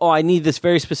I need this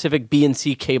very specific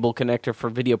BNC cable connector for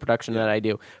video production that I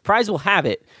do. Fries will have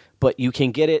it, but you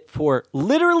can get it for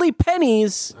literally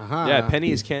pennies. yeah,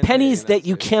 pennies can't Pennies that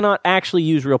you cannot actually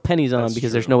use real pennies on That's because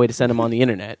true. there's no way to send them on the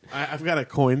internet. I've got a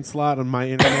coin slot on my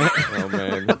internet. Oh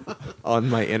man, on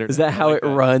my internet. Is that I how like it that.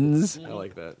 runs? I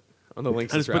like that. On the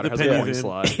links I just router put the has a coin pennies in.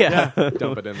 slot. Yeah.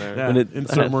 Dump it in there. Yeah. When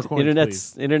Insert more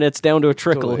coins, internet's down to a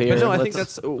trickle Totally. here. But no, I think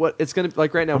Let's- that's what it's gonna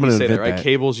like right now. I'm We gonna say that invent right. that.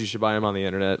 Cables, you should buy them on the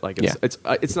internet. Like Yeah.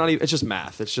 it's not even. It's just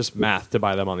math. It's just math to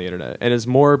buy them on the internet. And as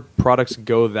more products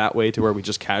go that way to where we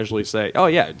just casually say, "Oh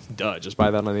yeah, duh, just buy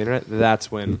that on the internet,"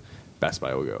 that's when Best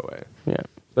Buy will go away. yeah.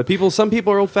 But some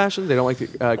people are old fashioned. They don't like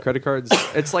the, credit cards.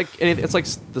 It's like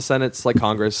the Senate. It's like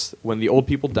Congress. When the old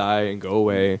people die and go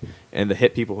away, and the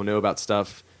hip people who know about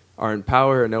stuff are in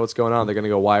power and know what's going on, they're going to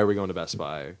go, "Why are we going to Best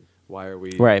Buy? Why are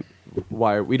we Right?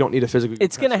 Why we don't need a physical."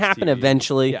 It's going to happen TV.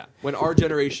 eventually. Yeah. When our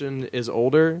generation is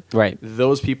older, Right.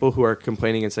 those people who are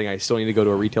complaining and saying, "I still need to go to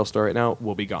a retail store right now,"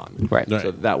 will be gone. Right.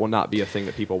 So that will not be a thing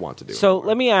that people want to do. So anymore.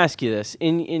 let me ask you this: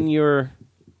 in your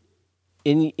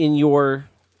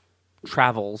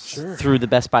travels through the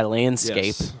Best Buy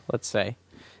landscape, Yes. let's say,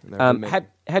 And there have been many.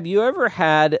 have you ever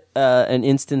had an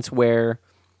instance where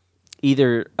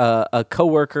either a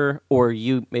coworker or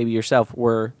you, maybe yourself,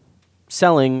 were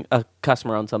selling a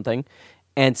customer on something,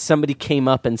 and somebody came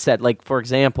up and said, like, for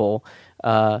example,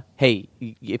 "Hey,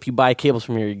 if you buy cables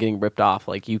from here, you're getting ripped off.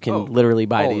 Like, you can literally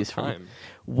buy all the these from." time.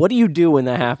 What do you do when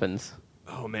that happens?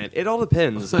 Oh man, it all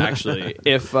depends. Actually,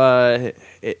 if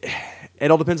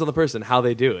it all depends on the person, how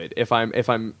they do it. If I'm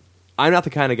not the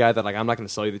kind of guy that, like, I'm not going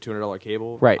to sell you the $200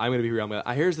 cable. Right. I'm going to be real.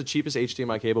 Here's the cheapest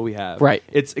HDMI cable we have. Right.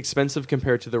 It's expensive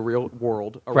compared to the real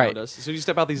world around Right. us. So you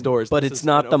step out these doors, But this it's is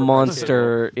not an the overpriced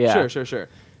monster- cable. yeah. Sure.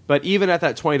 But even at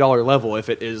that $20 level, if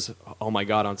it is, oh my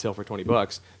god, on sale for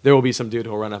 $20, there will be some dude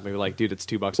who will run up and be like, "Dude, it's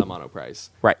 $2 on mono price."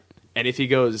 Right. And if he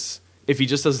just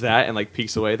does that and, like,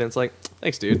 peeks away, then it's like,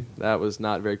 "Thanks, dude. That was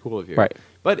not very cool of you." Right.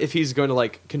 But if he's going to,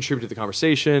 like, contribute to the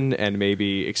conversation and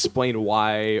maybe explain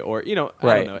why, or, I Right.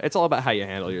 don't know. It's all about how you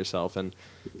handle yourself. And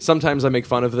sometimes I make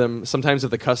fun of them. Sometimes if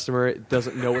the customer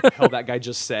doesn't know what the hell that guy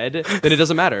just said, then it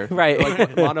doesn't matter. Right. They're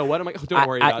like, "Mono, what?" I'm like, "Oh, don't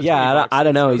worry about it. Yeah, I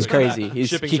don't know. He's It's like crazy. that. He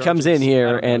Shipping comes charges. in here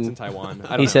I don't know, it's and in Taiwan. I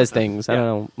don't he know. says things. I Yeah.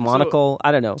 don't know. Monocle.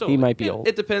 I don't know. So, he might be yeah, old.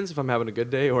 It depends if I'm having a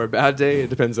good day or a bad day. It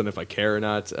depends on if I care or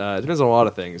not. It depends on a lot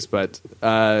of things. But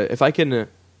if I can,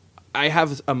 I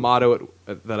have a motto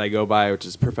that I go by, which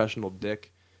is professional dick.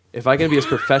 If I can be as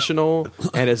professional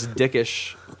and as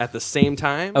dickish at the same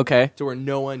time, Okay. to where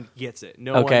no one gets it,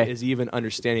 no Okay. one is even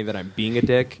understanding that I'm being a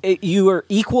dick. You are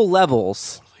equal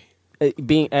levels. I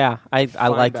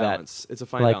Fine like balance. that. It's a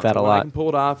fine like balance. that a And when I lot. can pull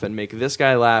it off and make this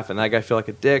guy laugh and that guy feel like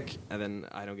a dick, and then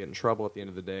I don't get in trouble at the end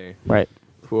of the day. Right.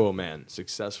 Oh man,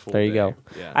 successful. There you day. go.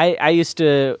 Yeah. I used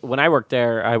to, when I worked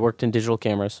there, I worked in digital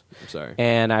cameras, I'm sorry.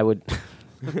 and I would.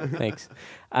 Thanks.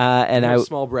 And I I. have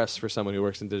small breasts for someone who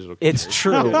works in digital. Cameras. It's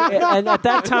true. And at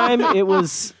that time, it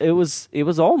was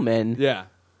all men. Yeah.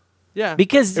 Yeah.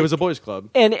 Because- it was a boys' club.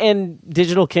 And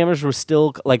digital cameras were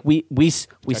still like we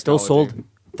still sold Technology.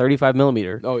 35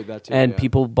 millimeter. Oh, that too. And yeah.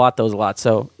 people bought those a lot,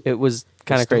 so it was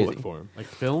kind of Still crazy. look for 'em. Like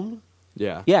film?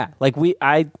 Yeah. Yeah, like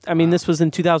I mean, this was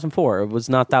in 2004. It was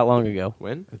not that long ago.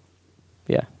 When?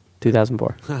 Yeah,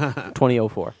 2004,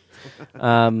 2004.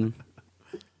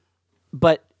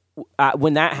 But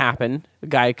when that happened, a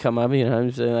guy come up,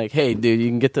 I'm saying like, "Hey, dude, you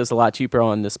can get this a lot cheaper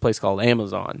on this place called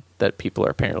Amazon that people are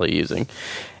apparently using."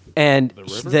 And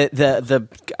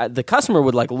the customer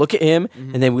would like look at him,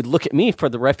 and they would look at me for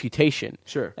the refutation.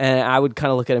 Sure. And I would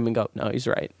kind of look at him and go, "No, he's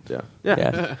right." Yeah.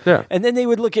 Yeah. Yeah. And then they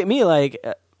would look at me like,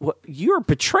 "What? You're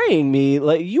betraying me.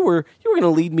 Like you were going to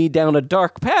lead me down a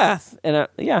dark path." And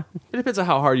yeah, It depends on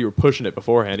how hard you were pushing it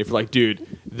beforehand. If you're like, "Dude,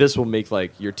 this will make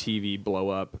like your TV blow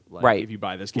up," like, Right. if you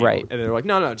buy this cable, Right. and they're like,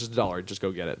 "No, just $1, just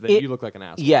go get it." Then you look like an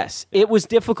asshole. Yes, it was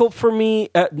difficult for me.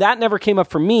 That never came up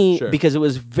for me Sure. because it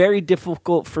was very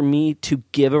difficult for me to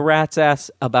give a rat's ass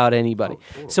about anybody.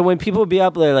 So when people would be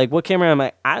up there like, "What camera?" I'm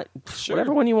like, Sure.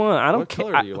 "Whatever one you want. I don't What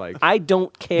care. color do you like?" I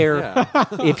don't care Yeah.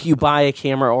 if you buy a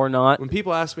camera or not." When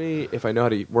people ask me if I know how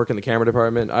to work in the camera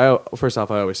department, first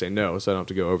off, I always say no, so I don't have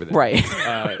to go over there. Right.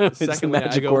 Secondly, It's a I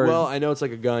magic go, word. "Well, I know it's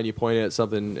like a gun. You point it at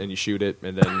something and you shoot it,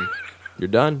 and then you're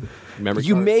done." Memory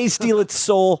You card. may steal its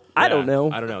soul. I Yeah, don't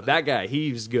know. I don't know. That guy,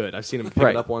 he's good. I've seen him pick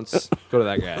Right. it up once. Go to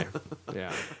that guy.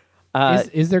 Yeah.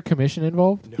 Is there commission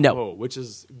involved? No. Which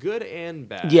is good and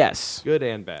bad. Yes. Good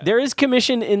and bad. There is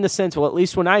commission in the sense, well, at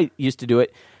least when I used to do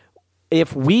it,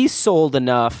 if we sold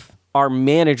enough, our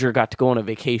manager got to go on a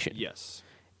vacation. Yes.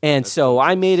 And so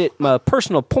I made it my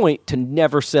personal point to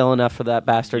never sell enough for that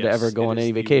bastard to Yes, ever go it on is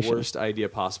any the vacation. worst idea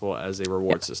possible as a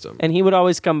reward system. And he would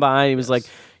always come by and he was Yes. like,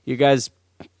 "You guys,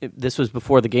 this was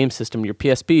before the game system, your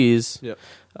PSPs, Yep.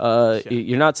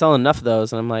 you're not selling enough of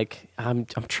those." And I'm like, I'm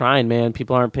trying, man.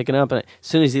 People aren't picking up. And as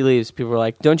soon as he leaves, people are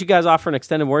like, "Don't you guys offer an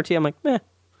extended warranty?" I'm like, "Meh,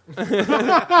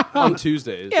 On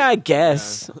Tuesdays. yeah, I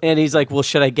guess." And he's like, "Well,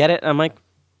 should I get it?" And I'm like,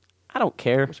 "I don't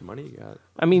care. How much money you got?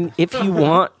 I mean, if you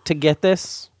want to get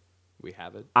this, We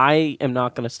have it. I am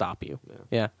not going to stop you."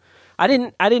 Yeah. I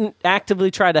didn't actively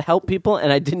try to help people,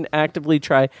 and I didn't actively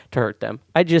try to hurt them.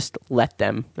 I just let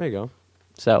them. There you go.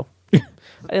 So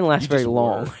I didn't last very just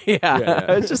long. were. yeah. Yeah.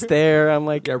 I was just there. I'm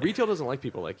like, Yeah, retail doesn't like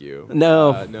people like you.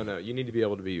 No. No. You need to be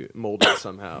able to be molded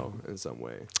somehow in some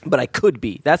way. but I could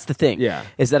be. That's the thing. Yeah.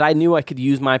 Is that I knew I could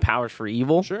use my powers for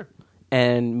evil. Sure.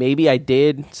 And maybe I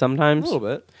did sometimes. A little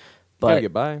bit. But Gotta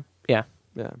get by. yeah.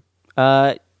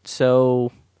 Yeah.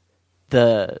 So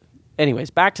anyways,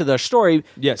 back to the story.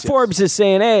 Yes. Forbes is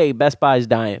saying, hey, Best Buy's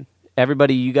dying.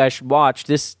 Everybody, you guys should watch.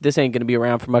 This ain't going to be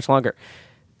around for much longer.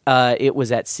 It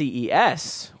was at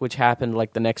CES, which happened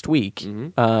like the next week,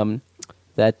 Mm-hmm.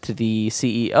 that the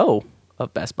CEO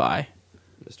of Best Buy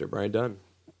Mr. Brian Dunn.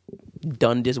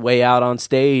 dunned his way out on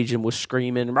stage and was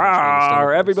screaming, Trying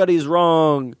 "Rawr, to everybody's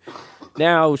wrong.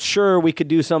 Now, sure, we could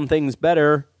do some things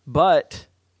better, but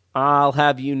I'll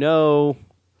have you know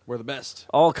We're the best.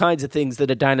 all kinds of things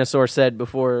that a dinosaur said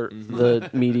before the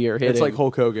meteor hit It's him." like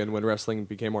Hulk Hogan when wrestling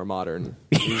became more modern.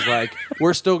 He's like,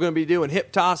 we're still going to be doing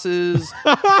hip tosses,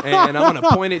 and I'm going to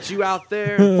point at you out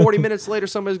there. 40 minutes later,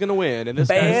 somebody's going to win. And this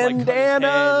guy's like cutting his head and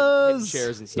Bandanas! hitting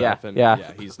chairs and stuff. Yeah, and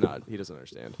yeah. He doesn't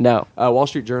understand. No. Wall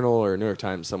Street Journal or New York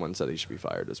Times, someone said he should be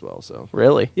fired as well. So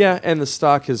Really? yeah, and the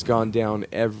stock has gone down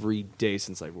every day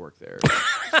since I've worked there.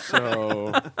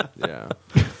 So yeah.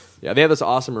 Yeah, they have this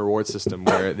awesome reward system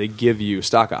where they give you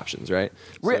stock options, right?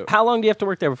 So- How long do you have to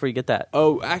work there before you get that?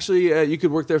 Oh, actually, you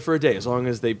could work there for a day as long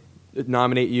as they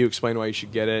nominate you, explain why you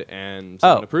should get it, and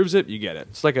someone approves it, you get it.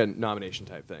 It's like a nomination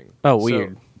type thing. Oh, So,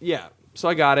 weird. yeah. So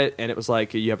I got it, and it was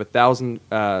like you have 1,000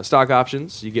 stock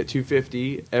options. You get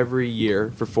 250 every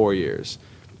year for 4 years.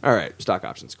 All right, stock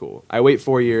options, cool. I wait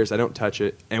 4 years, I don't touch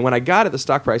it, and when I got it, the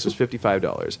stock price was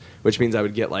 $55, which means I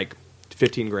would get like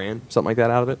 15 grand, something like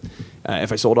that out of it,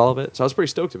 if I sold all of it. So I was pretty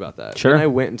stoked about that. Sure. And I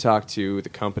went and talked to the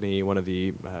company, one of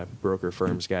the broker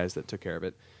firms guys that took care of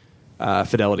it,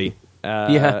 Fidelity.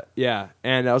 Yeah.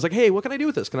 And I was like, hey, what can I do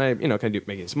with this? Can I make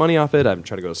any money off it? I'm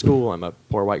trying to go to school. I'm a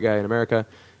poor white guy in America.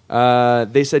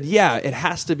 They said, yeah, it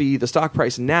has to be, the stock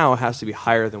price now has to be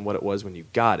higher than what it was when you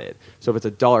got it. So if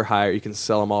it's $1 higher, you can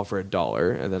sell them all for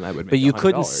 $1, and then I would make But you $100.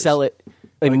 couldn't sell it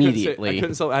immediately. I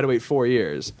couldn't sell it. I had to wait 4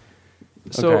 years.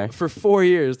 So Okay. for 4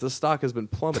 years, the stock has been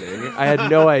plummeting. I had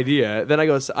no idea. Then I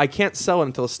go, I can't sell it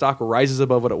until the stock rises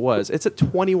above what it was. It's at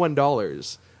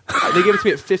 $21. They gave it to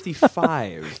me at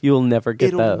 $55. You'll never get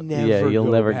It'll those. never Yeah, you'll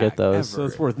go never back, get those. ever. So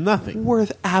it's worth nothing.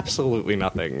 Worth absolutely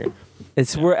nothing.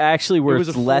 We're actually was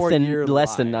worth a less 4-year than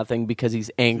lie. nothing because he's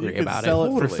You angry could about sell it.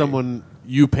 it for Totally. someone,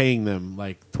 you paying them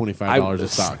like $25 a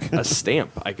stock. A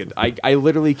stamp. I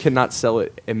literally cannot sell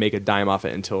it and make a dime off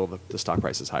it until the stock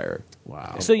price is higher.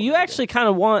 Wow. So you actually kind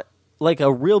of want like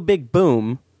a real big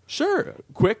boom, Sure.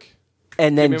 Quick.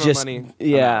 and then Give me my just money. I'm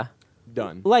yeah, out.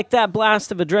 Done. like that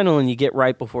blast of adrenaline you get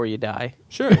right before you die,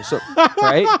 Sure. So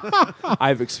right?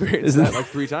 I've experienced that like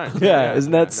 3 times. yeah,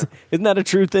 isn't that a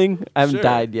true thing? I haven't Sure,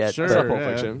 died yet. Sure. It's so- not Pulp yeah,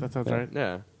 Fiction. that sounds right.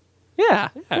 Yeah. Yeah,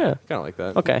 Yeah. yeah. Kind of like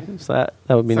that. Okay, so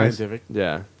that would be nice. Scientific.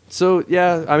 Yeah. So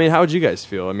yeah, I mean, how would you guys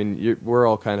feel? I mean, we're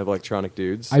all kind of electronic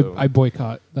dudes. So. I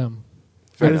boycott them.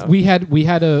 Fair enough. We had me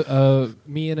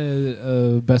and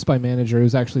a Best Buy manager. It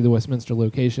was actually the Westminster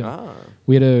location. Ah.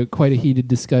 We had quite a heated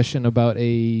discussion about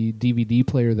a DVD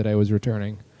player that I was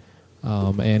returning,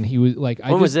 and he was like,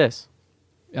 When was this?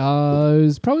 It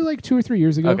was probably like 2 or 3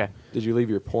 years ago. Okay. Did you leave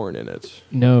your porn in it?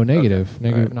 No, negative. Okay.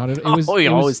 Negative. All Not at, it Oh, was. you it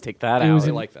was- always take that it out. was I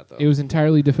in- like that though. It was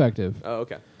entirely defective. Oh,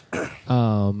 okay.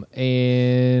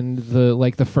 And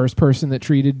the first person that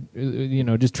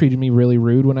just treated me really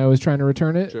rude when I was trying to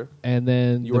return it. Sure. And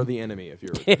then You are the enemy if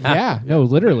you're. yeah, no,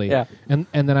 literally. Yeah. And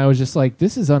then I was just like,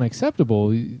 this is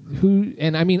unacceptable.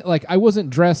 And I mean, like, I wasn't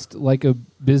dressed like a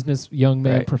business young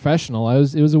man Right. professional.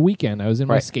 It was a weekend. I was in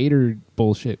my Right. skater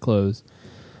bullshit clothes.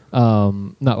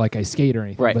 Not like I skate or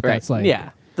anything, Right, but right. that's like yeah,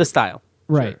 the style.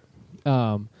 right.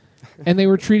 And they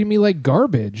were treating me like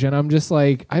garbage, and I'm just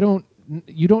like,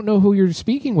 you don't know who you're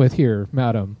speaking with here,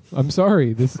 madam. I'm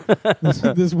sorry. This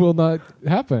will not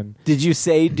happen. Did you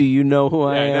say, "Do you know who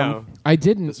I Yeah, I am"? know. I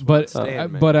didn't, but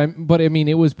stand, man. but I mean,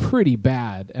 it was pretty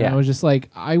bad, and Yeah. I was just like,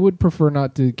 I would prefer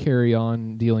not to carry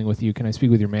on dealing with you. Can I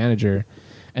speak with your manager?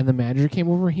 And the manager came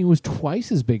over, and he was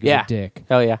twice as big Yeah. as a dick.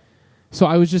 Hell yeah. So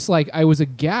I was just like, I was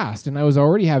aghast, and I was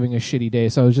already having a shitty day.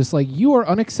 So I was just like, you are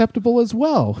unacceptable as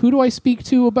well. Who do I speak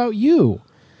to about you?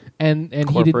 And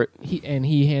Corporate.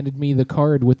 he handed me the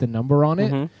card with the number on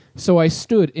it. Mhm. So I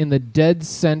stood in the dead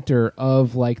center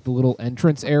of like the little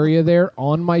entrance area there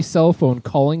on my cell phone,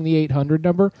 calling the 800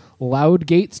 number, loud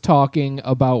gates talking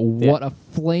about what a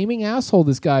flaming asshole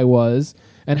this guy was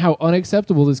and how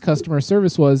unacceptable this customer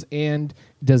service was. And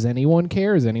does anyone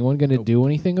care? Is anyone going to do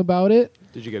anything about it?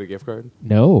 Did you get a gift card?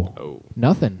 No, Oh.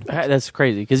 nothing, That's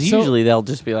crazy because So- usually they'll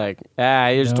just be like,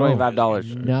 "Here's No.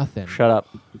 $25. nothing. Shut up."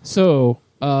 So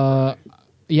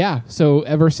Yeah. So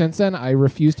ever since then, I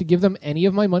refuse to give them any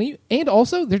of my money, and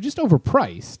also they're just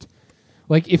overpriced.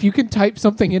 Like, if you can type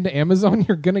something into Amazon,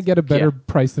 you're going to get a better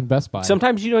price than Best Buy.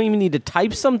 Sometimes you don't even need to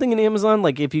type something in Amazon.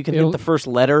 Like, if you can hit the first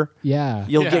letter,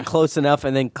 you'll get close enough,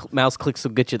 and then mouse clicks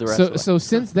will get you the rest of it. So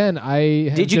since then,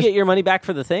 Did you get your money back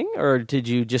for the thing, or did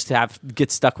you just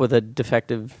get stuck with a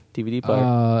defective DVD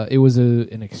player? It was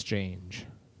an exchange.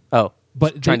 Oh,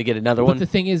 but trying to get another one? But the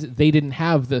thing is, they didn't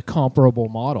have the comparable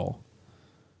model.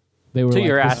 They were so like,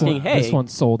 you're asking, hey, this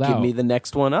one's sold out. Give me the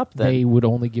next one up, then. They would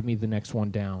only give me the next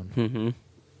one down. Mm-hmm.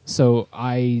 So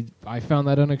I found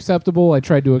that unacceptable. I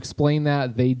tried to explain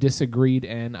that. They disagreed,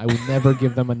 and I would never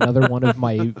give them another one of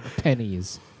my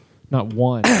pennies. Not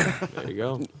one. There you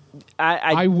go.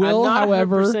 I will, I'm not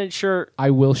however, 100% sure. I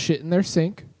will shit in their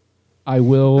sink. I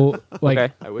will, like...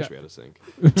 Okay. I wish we had a sink.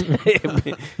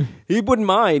 He wouldn't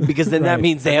mind, because then that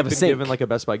means they have a been sink. given like a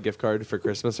Best Buy gift card for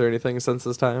Christmas or anything since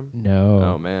this time? No.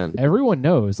 Oh, man. Everyone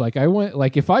knows. Like, I went...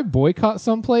 Like, if I boycott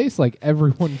someplace, like,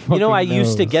 everyone fucking I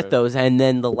used to knows. get those, and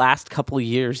then the last couple of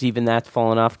years, even that's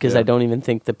fallen off, because I don't even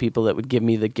think the people that would give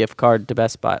me the gift card to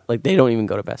Best Buy, like, they don't even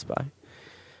go to Best Buy.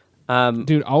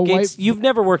 Dude, I'll Gates, wipe... you've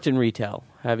never worked in retail,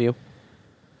 have you?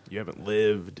 You haven't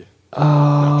lived.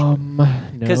 No.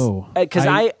 Because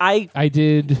I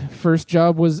did... First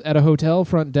job was at a hotel,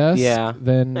 front desk. Yeah.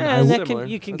 Then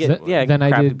you can get Then I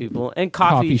crappy did people. And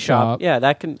coffee shop.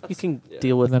 Yeah, you can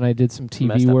deal with. Then I did some TV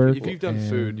messed up work. If you've done and-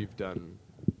 food, you've done...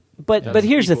 But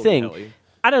here's the equally thing. helly.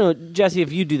 I don't know, Jesse,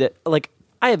 if you do that. Like,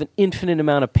 I have an infinite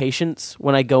amount of patience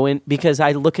when I go in, because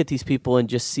I look at these people and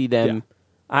just see them.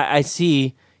 Yeah. I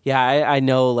see, I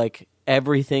know, like,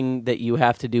 everything that you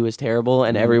have to do is terrible,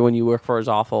 and everyone you work for is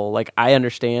awful. Like, I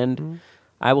understand.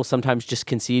 I will sometimes just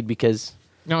concede because...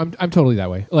 No, I'm totally that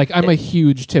way. Like, I'm a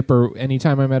huge tipper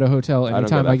anytime I'm at a hotel,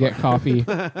 anytime I get coffee.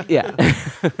 Yeah.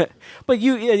 But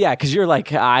because you're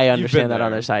like, I understand that there.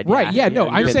 other side. Right, yeah, no,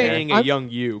 you've I'm been saying- Paying a young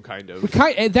you, kind of.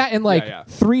 That and like Yeah.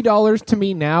 $3 to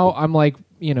me now, I'm like,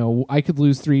 I could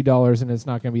lose $3 and it's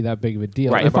not going to be that big of a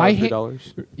deal. Right. If I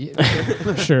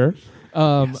 $3. sure,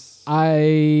 Yes.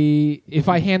 if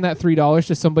I hand that $3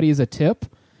 to somebody as a tip,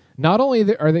 not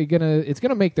only are they it's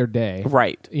gonna make their day,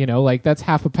 Right. Like that's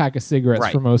half a pack of cigarettes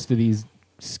Right. for most of these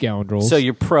scoundrels. So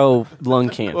you're pro lung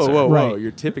cancer. Whoa. Right. You're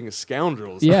tipping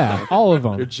scoundrels. yeah, all of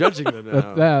them. You're judging them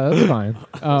now. That's fine.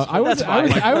 I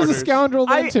was a scoundrel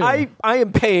then too. I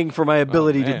am paying for my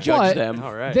ability to man. judge But them.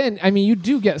 All right. then, you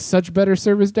do get such better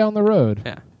service down the road.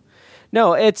 Yeah.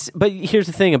 No, but here's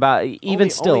the thing about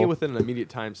only within an immediate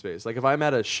time space. Like if I'm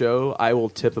at a show, I will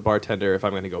tip the bartender if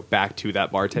I'm going to go back to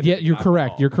that bartender. Yeah, you're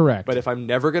correct. You're correct. But if I'm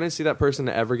never going to see that person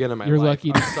ever again in my You're life,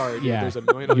 lucky I'm to- sorry, dude. yeah. There's a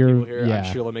million other You're- people here. yeah. I'm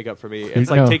sure they'll make up for me. It's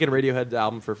like taking Radiohead's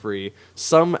album for free.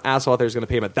 Some asshole out there is going to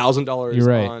pay him $1,000 You're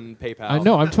right. on PayPal. I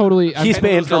know. I'm totally. He's And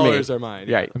paying those for me. dollars are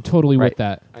mine. Right. I'm totally Right. with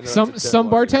that. I know Some that's a terrible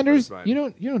bartenders,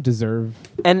 argument, but you don't deserve.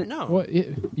 And No. What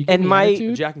you give And me my-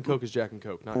 attitude? Jack and Coke is Jack and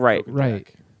Coke, not Right. Coke and Right.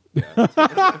 Jack.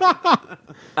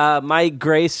 my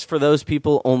grace for those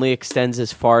people only extends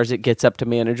as far as it gets up to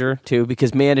manager too,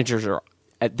 because managers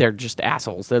they're just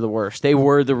assholes. They're the worst. They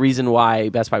were the reason why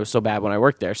Best Buy was so bad when I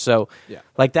worked there. So,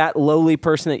 like that lowly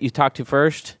person that you talked to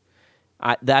first,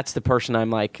 that's the person I'm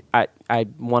like, I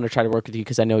want to try to work with you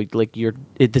because I know like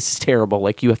this is terrible.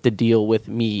 Like you have to deal with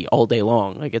me all day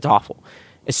long. Like it's awful.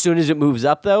 As soon as it moves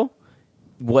up though,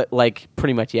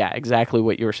 pretty much exactly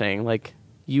what you were saying. Like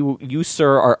you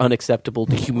sir are unacceptable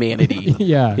to humanity.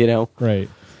 Yeah. Right.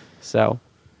 So,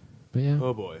 But yeah.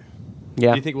 Oh boy.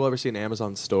 yeah. Do you think we'll ever see an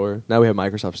Amazon store? Now we have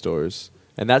Microsoft stores.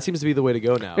 And that seems to be the way to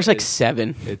go now. There's like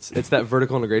 7. It's that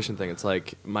vertical integration thing. It's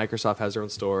like Microsoft has their own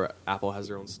store, Apple has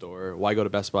their own store. Why go to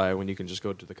Best Buy when you can just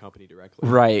go to the company directly?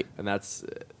 Right. And I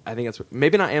think that's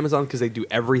maybe not Amazon because they do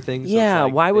everything. So Yeah, it's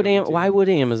like why would they don't do- why would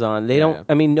Amazon? They Yeah. don't.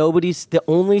 I mean, the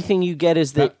only thing you get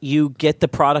is that you get the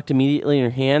product immediately in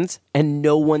your hands, and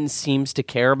no one seems to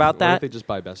care about Why don't that. they just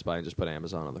buy Best Buy and just put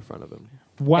Amazon on the front of them?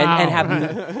 Wow.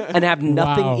 And have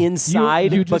nothing Wow.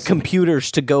 inside You but just-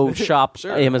 computers to go shop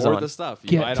Sure. Amazon. Or the stuff. You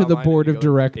Get buy it to the online board and of you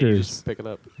go to the page, directors. just pick it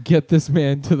up. Get this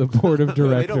man to the board of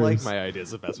directors. They don't like my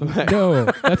ideas of Best Buy. No,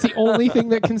 that's the only thing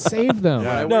that can save them.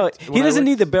 Yeah. No, worked- he when I doesn't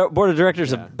need worked- the board of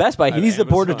directors of Best Buy. He Of needs the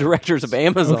board of Amazon. directors of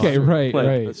Amazon. Okay, right, Like,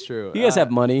 right. That's true. You guys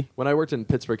have money. When I worked in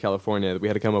Pittsburgh, California, we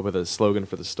had to come up with a slogan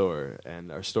for the store,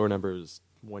 and our store number is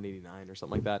 189 or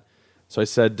something like that. So I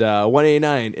said,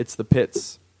 189, it's the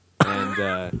Pits.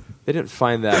 And they didn't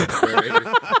find that very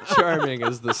charming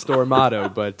as the store motto,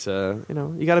 but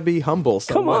you got to be humble.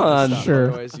 Come somewhat on, and stuff, sure.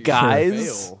 otherwise you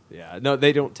Guys. fail. Yeah, no,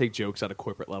 they don't take jokes at a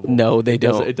corporate level. No, they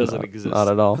don't. It doesn't No, exist. not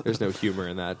at all. There's no humor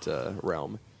in that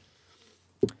realm.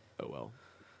 Oh well.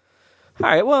 All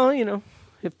right. Well,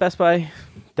 if Best Buy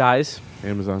dies,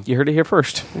 Amazon. you heard it here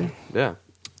first. Yeah.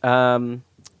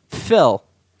 Phil,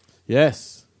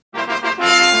 Yes.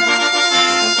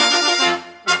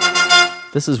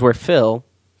 this is where Phil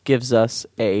gives us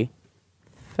a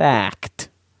fact.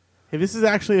 Hey, this is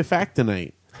actually a fact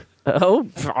tonight. Oh,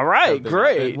 all right,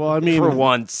 great. Well, I mean, for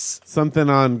once. something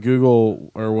on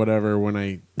Google or whatever when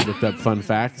I looked up fun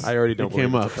facts. I already don't it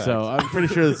came believe up, it's a so I'm pretty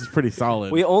sure this is pretty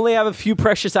solid. We only have a few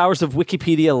precious hours of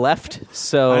Wikipedia left,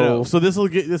 so... I know. So this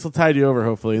will tide you over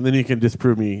hopefully, and then you can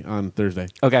disprove me on Thursday.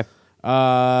 Okay.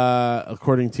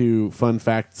 According to fun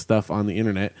fact stuff on the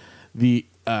internet, the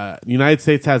United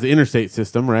States has an interstate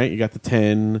system, right? You got the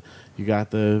 10, you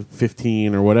got the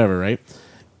 15 or whatever, right?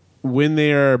 When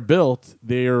they are built,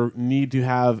 they need to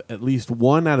have at least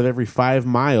 1 out of every 5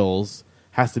 miles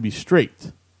has to be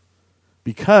straight.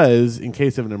 Because in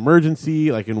case of an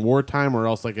emergency, like in wartime or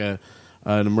else like an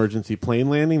emergency plane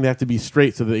landing, they have to be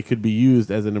straight so that they could be used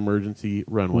as an emergency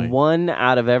runway. 1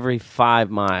 out of every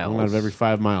 5 miles. 1 out of every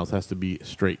 5 miles has to be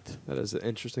straight. That is an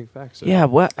interesting fact. So. Yeah,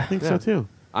 what? I think so too.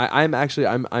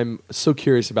 I'm so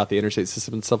curious about the interstate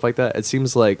system and stuff like that. It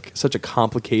seems like such a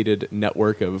complicated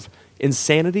network of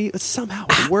insanity. But somehow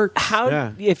it works.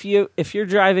 How if you're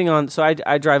driving on? So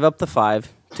I drive up the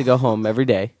 5 to go home every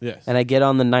day. Yes. And I get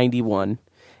on the 91,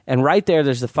 and right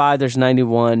there's the 5. There's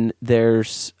 91.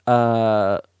 There's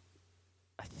I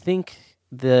think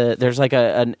there's like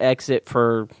an exit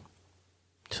for.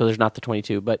 So there's not the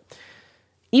 22, but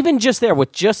even just there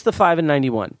with just the 5 and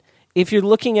 91, if you're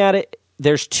looking at it.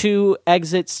 There's 2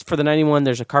 exits for the 91.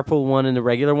 There's a carpool one and the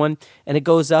regular one. And it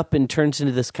goes up and turns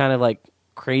into this kind of like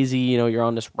crazy, you're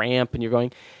on this ramp and you're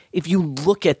going. If you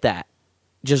look at that,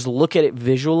 just look at it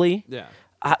visually. Yeah.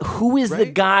 Who is the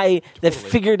guy that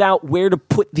figured out where to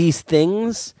put these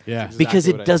things? Yeah. Because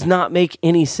Exactly it does not make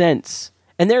any sense.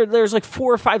 And there's like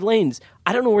 4 or 5 lanes.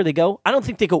 I don't know where they go. I don't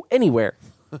think they go anywhere.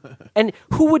 And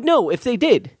who would know if they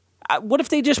did? What if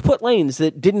they just put lanes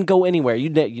that didn't go anywhere? You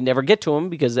never get to them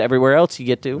because everywhere else you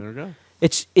get to. There we go.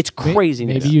 It's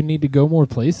craziness. Maybe you need to go more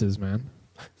places, man.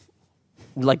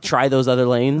 Like try those other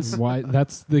lanes. Why?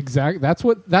 That's the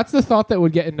thought that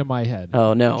would get into my head.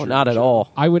 Oh no, not at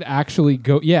all. I would actually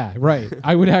go. Yeah, right.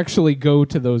 I would actually go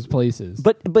to those places.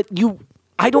 But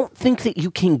I don't think that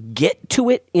you can get to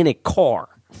it in a car.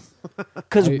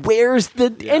 Because where's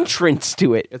the entrance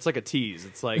to it? It's like a tease.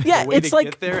 It's like Yeah, the way it's to like-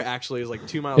 get there actually is like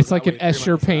 2 miles. It's like that an way, 3 Escher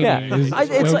miles that way. painting. Yeah, Is-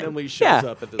 It it's randomly like shows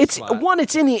up at this it's spot. one.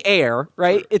 It's in the air,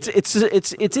 right? It's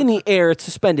in the air. It's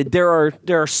suspended. There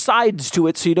are sides to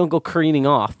it, so you don't go careening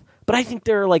off. But I think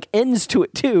there are like ends to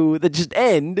it too that just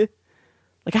end.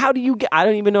 Like how do you get? I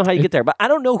don't even know how you get there. But I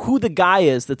don't know who the guy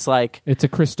is that's like. It's a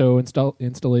Christo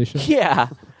installation. Yeah,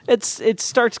 it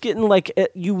starts getting like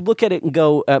you look at it and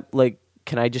go like.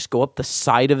 Can I just go up the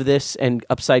side of this and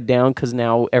upside down because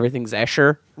now everything's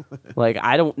Escher? Like,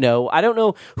 I don't know. I don't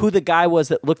know who the guy was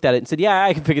that looked at it and said, yeah,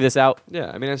 I can figure this out.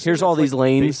 Yeah, I mean, Here's all these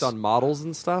lanes. based on models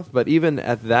and stuff. But even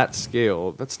at that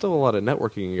scale, that's still a lot of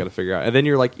networking you got to figure out. And then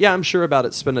you're like, yeah, I'm sure about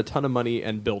it. Spend a ton of money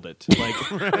and build it. Like,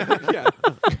 yeah,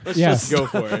 let's Yes. just go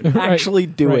for it. Actually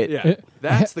do Right. it. Yeah,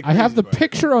 that's the. I have the crazy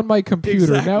part. picture on my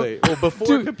computer Exactly. now. Well,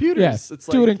 before computers, yeah, it's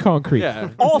do like, it in concrete. Yeah,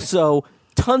 Also,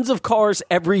 tons of cars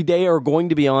every day are going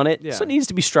to be on it, Yeah. so it needs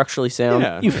to be structurally sound.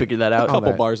 Yeah. You figure that out. a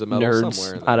couple bars of metal Nerds.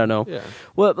 somewhere. in I there. don't know. Yeah.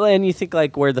 Well, and you think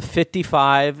like where the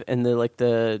 55 and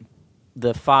the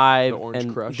 5 The orange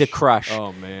and crush. the crush.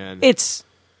 Oh man, It's.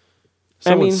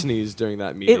 someone I mean, sneezed during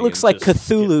that meeting. It looks and like just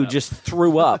Cthulhu skipped up. just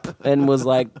threw up and was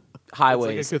like It's like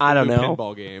highways. a I don't Cthulhu know.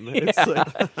 Pinball game. It's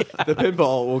like the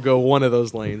pinball will go one of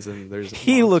those lanes, and there's.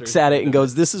 He looks at it and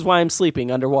goes, "This is why I'm sleeping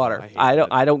underwater. hate I don't.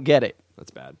 that. I don't get it." That's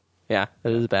bad. Yeah,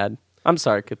 that is bad. I'm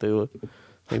sorry, Cthulhu.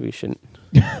 Maybe you shouldn't.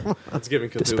 That's giving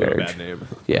Cthulhu a Disparage. bad name.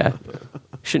 Yeah,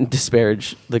 shouldn't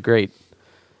disparage the great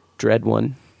Dread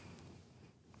one.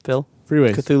 Phil,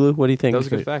 Freeways. Cthulhu. What do you think? That was a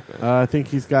good fact, man. I think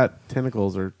he's got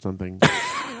tentacles or something.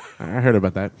 I heard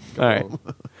about that. All right.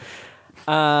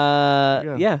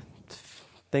 Yeah.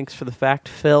 Thanks for the fact,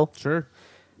 Phil. Sure.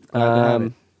 Glad to have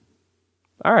it.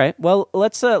 All right. Well,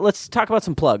 let's talk about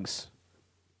some plugs.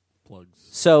 Plugs.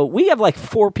 So we have like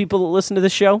 4 people that listen to the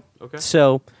show. Okay.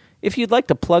 So if you'd like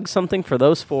to plug something for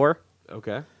those 4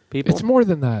 Okay. people, It's more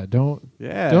than that. Don't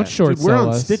Yeah. Don't short Dude, we're sell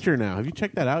on us. Stitcher now. Have you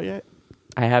checked that out yet?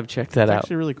 I have checked that It's out.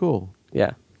 actually really cool.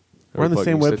 Yeah. We're on the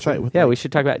same plugging website Stitcher? with. Yeah, like- we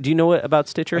should talk about. Do you know what about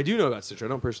Stitcher? I do know about Stitcher. I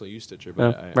don't personally use Stitcher,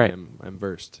 but Oh, right. I'm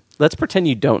versed. Let's pretend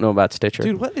you don't know about Stitcher.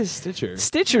 Dude, what is Stitcher?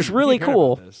 Stitcher's really You've heard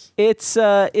cool. about this. It's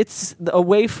a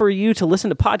way for you to listen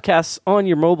to podcasts on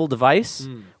your mobile device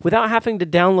without having to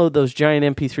download those giant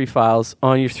MP3 files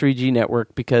on your 3G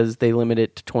network because they limit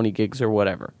it to 20 gigs or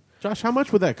whatever. Josh, how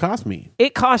much would that cost me?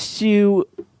 It costs you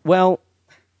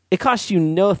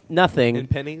nothing In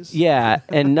pennies? Yeah,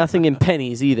 and nothing in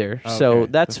pennies either. So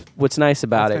Okay. that's what's nice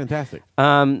about That's it.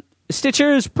 fantastic.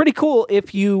 Stitcher is pretty cool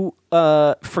if you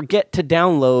forget to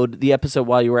download the episode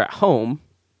while you were at home,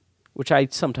 which I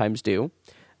sometimes do.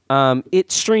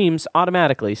 It streams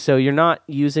automatically, so you're not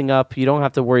using up. You don't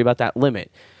have to worry about that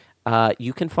limit.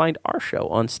 You can find our show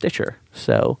on Stitcher,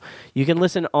 so you can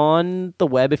listen on the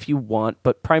web if you want,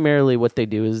 but primarily what they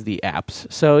do is the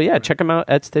apps. So yeah, check them out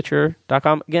at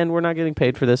Stitcher.com. Again, we're not getting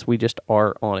paid for this; we just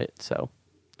are on it. So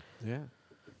Yeah.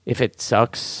 if it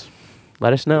sucks,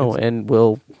 let us know, and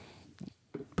we'll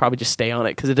probably just stay on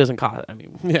it because it doesn't cost. I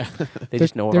mean, Yeah. they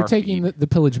just know They're our taking feed. the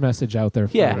pillage message out there.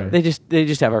 For Yeah, it. they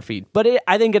just have our feed, but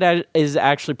I think it is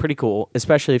actually pretty cool,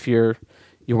 especially if you're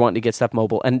wanting to get stuff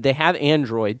mobile, and they have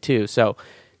Android too. So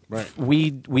Right. we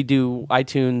do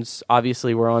iTunes.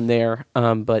 Obviously, we're on there,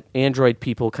 but Android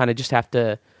people kind of just have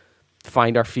to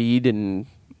find our feed and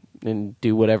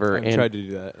do whatever. I've and tried to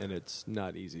do that, and it's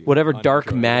not easy. whatever on dark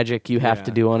Android. magic you have to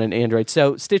Yeah. do on an Android.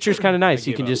 So Stitcher's kind of nice.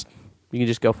 You gave can up.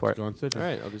 just go for it. Go on Stitcher. All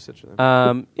right, I'll do Stitcher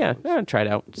then. Yeah, try it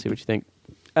out. See what you think.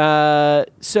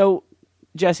 So,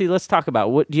 Jesse, let's talk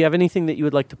about what. Do you have anything that you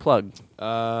would like to plug?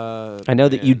 I know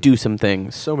that you do some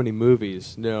things. So many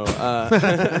movies. No.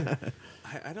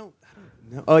 I don't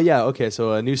know. Oh, yeah. Okay.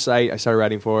 So a new site I started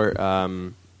writing for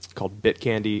called Bit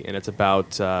Candy, and it's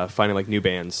about finding like new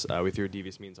bands. We threw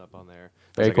Devious Means up on there.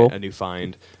 Very It's cool. A new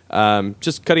find.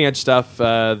 Just cutting edge stuff.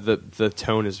 The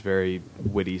tone is very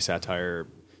witty satire,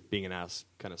 being an ass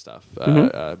kind of stuff.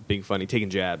 Being funny, taking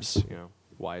jabs. You know,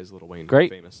 why is Lil Wayne Great.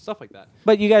 famous? Stuff like that.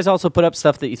 But you guys also put up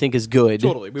stuff that you think is good.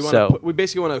 Totally. We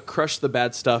basically want to crush the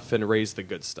bad stuff and raise the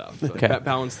good stuff. Okay.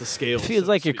 Balance the scales. It feels so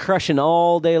like to you're speak. crushing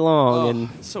all day long, Oh, and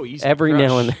it's so easy. every to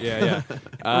now crush. and then.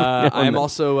 Yeah. I'm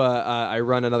also I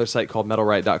run another site called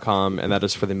metalright.com, and that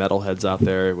is for the metalheads out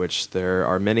there, which there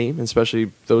are many,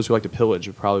 especially those who like to pillage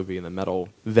would probably be in the metal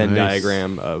Venn Nice.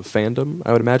 diagram of fandom,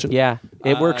 I would imagine. yeah,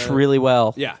 it works really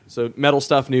well. Yeah. So metal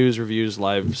stuff, news, reviews,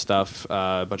 live stuff,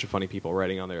 a bunch of funny people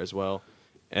writing on there as well.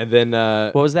 And then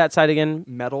What was that site again?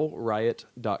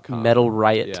 metalriot.com. Metal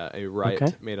Riot. Yeah, a riot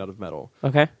Okay. made out of metal.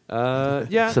 Okay.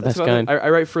 Yeah, So that's about kind. it. I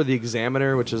write for the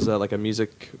Examiner, which is like a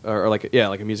music like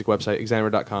a music website.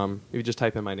 Examiner.com. If you just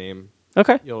type in my name,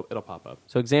 Okay. it'll pop up.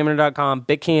 So Examiner.com,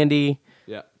 Big Candy,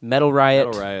 Yeah, Metal Riot.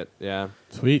 Metal Riot. Yeah,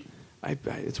 Sweet.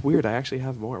 it's weird. I actually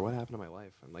have more. What happened to my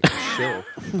life? I'm like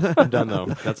chill. I'm done though.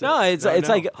 That's No, it. it's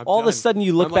like I'm all of a done. sudden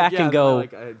you look I'm like, back yeah, and then go,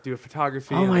 I do a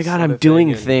photography. "Oh and my this god, I'm other doing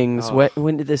thing and- things." oh,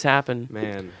 When did this happen?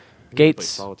 Man,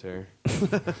 Gates. I play solitaire.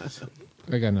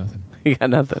 I got nothing. You got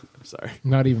nothing. I'm sorry.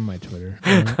 Not even my Twitter.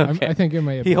 Okay. I think it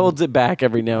may have. He holds it back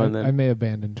every now and I then. may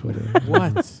abandon Twitter.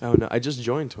 What? Oh no, I just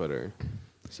joined Twitter,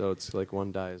 so it's like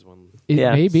one dies, one. It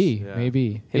Yeah. may be, Yeah.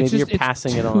 maybe. Maybe it's you're just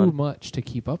passing it too on. much to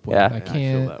keep up with. Yeah. I I feel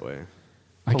can't. that way.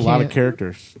 I A can't. lot of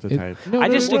characters to type. No, I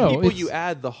no, just no, think no, People it's- you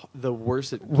add, the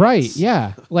worse it gets. Right,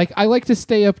 yeah. Like I like to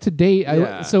stay up to date.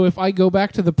 Yeah. So if I go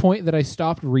back to the point that I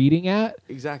stopped reading at,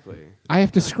 Exactly. I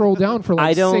have to scroll down for like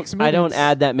I don't. 6 minutes. I don't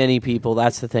add that many people.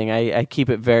 That's the thing. I keep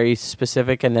it very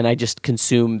specific, and then I just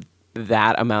consume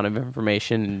that amount of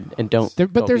information and don't.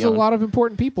 But go there's a beyond. lot of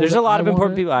important people. There's that a lot I of important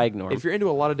wanna- people I ignore. If you're into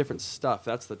a lot of different stuff,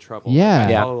 that's the trouble. Yeah. I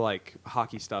Yeah. follow like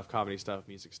hockey stuff, comedy stuff,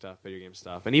 music stuff, video game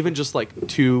stuff, and even just like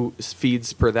 2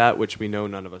 feeds per that, which we know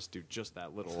none of us do just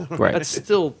that little. Right. That's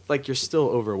still like you're still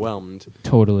overwhelmed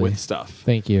Totally. with stuff.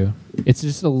 Thank you. It's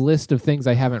just a list of things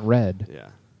I haven't read. Yeah,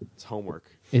 it's homework.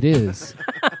 It is.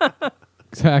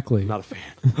 Exactly. Not a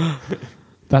fan.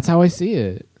 That's how I see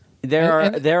it.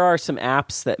 And- There are some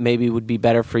apps that maybe would be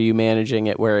better for you managing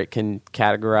it, where it can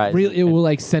categorize. Really, it will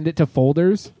like send it to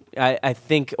folders. I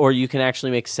think, or you can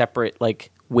actually make separate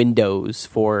like windows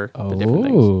for the different Oh.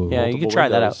 things. Yeah, you can Multiple try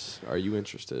that out. windows. Are you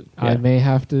interested? Yeah. I may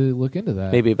have to look into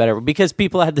that. Maybe better, because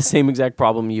people had the same exact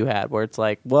problem you had, where it's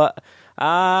like, what?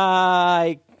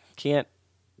 I can't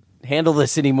handle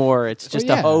this anymore. It's just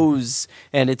yeah. a hose,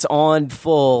 and it's on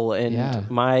full, and Yeah.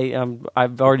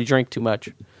 I've already drank too much.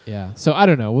 Yeah. So I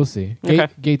don't know. We'll see. Okay.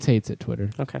 Gates hates it.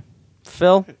 Twitter. Okay,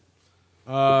 Phil.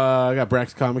 I got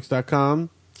braxcomics.com.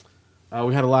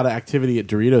 We had a lot of activity at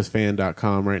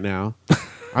DoritosFan.com right now.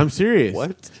 I'm serious.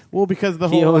 What? Well, because the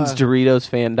He whole owns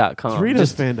DoritosFan.com.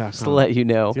 DoritosFan.com. Just to let you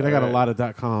know. Dude, I got a lot of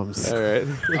 .coms. All right.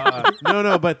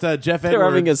 No, but Jeff They're Edwards.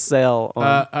 having a sale. On,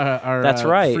 Our That's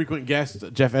right. frequent guest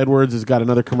Jeff Edwards has got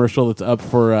another commercial that's up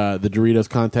for the Doritos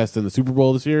contest in the Super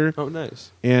Bowl this year, Oh,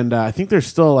 nice. and I think there's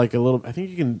still like a little. I think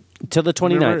you can till the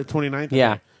 29th. 29th.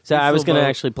 Yeah. Okay. So You can I was still going to vote.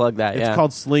 actually plug that. It's yeah.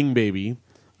 called Sling Baby.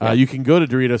 Yeah. You can go to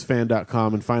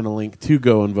DoritosFan.com and find a link to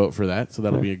go and vote for that. So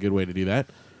that'll Right. be a good way to do that.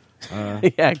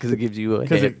 Yeah, because it gives you a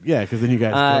hit. Because then you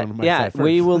guys go on my side first.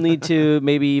 We will need to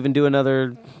maybe even do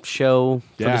another show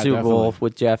for the Super Bowl definitely.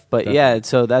 with Jeff. But yeah,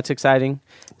 so that's exciting.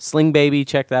 Sling Baby,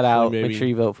 check that out. Baby. Make sure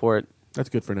you vote for it. That's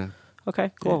good for now.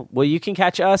 Okay, cool. Well, you can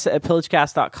catch us at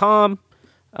pillagecast.com.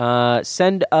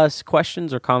 Send us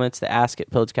questions or comments to ask at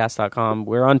pillagecast.com.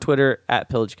 We're on Twitter at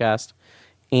Pillagecast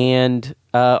and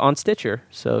on Stitcher.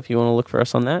 So if you want to look for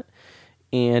us on that.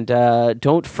 And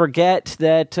don't forget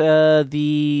that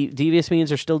the Devious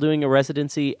Means are still doing a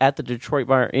residency at the Detroit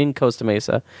Bar in Costa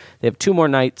Mesa. They have 2 more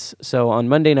nights. So on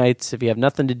Monday nights, if you have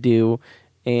nothing to do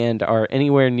and are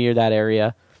anywhere near that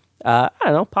area, I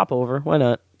don't know, pop over. Why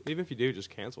not? Even if you do,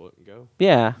 just cancel it and go.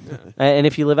 Yeah. And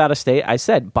if you live out of state, I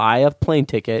said buy a plane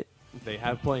ticket. They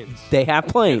have planes. They have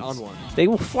planes. Get on one. They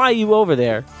will fly you over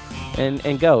there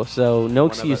and go. So no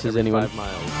excuses, anyone. 5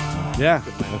 miles. Yeah,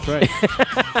 that's right.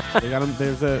 They got them.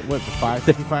 There's the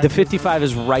 555? The 55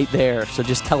 is right there, so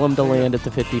just tell them to land at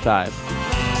the 55.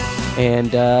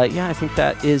 And I think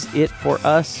that is it for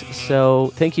us.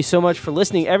 So thank you so much for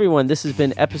listening, everyone. This has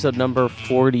been episode number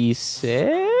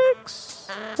 46?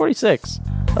 46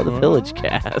 of the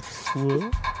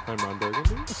Pillagecast. I'm Ron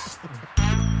Burgundy.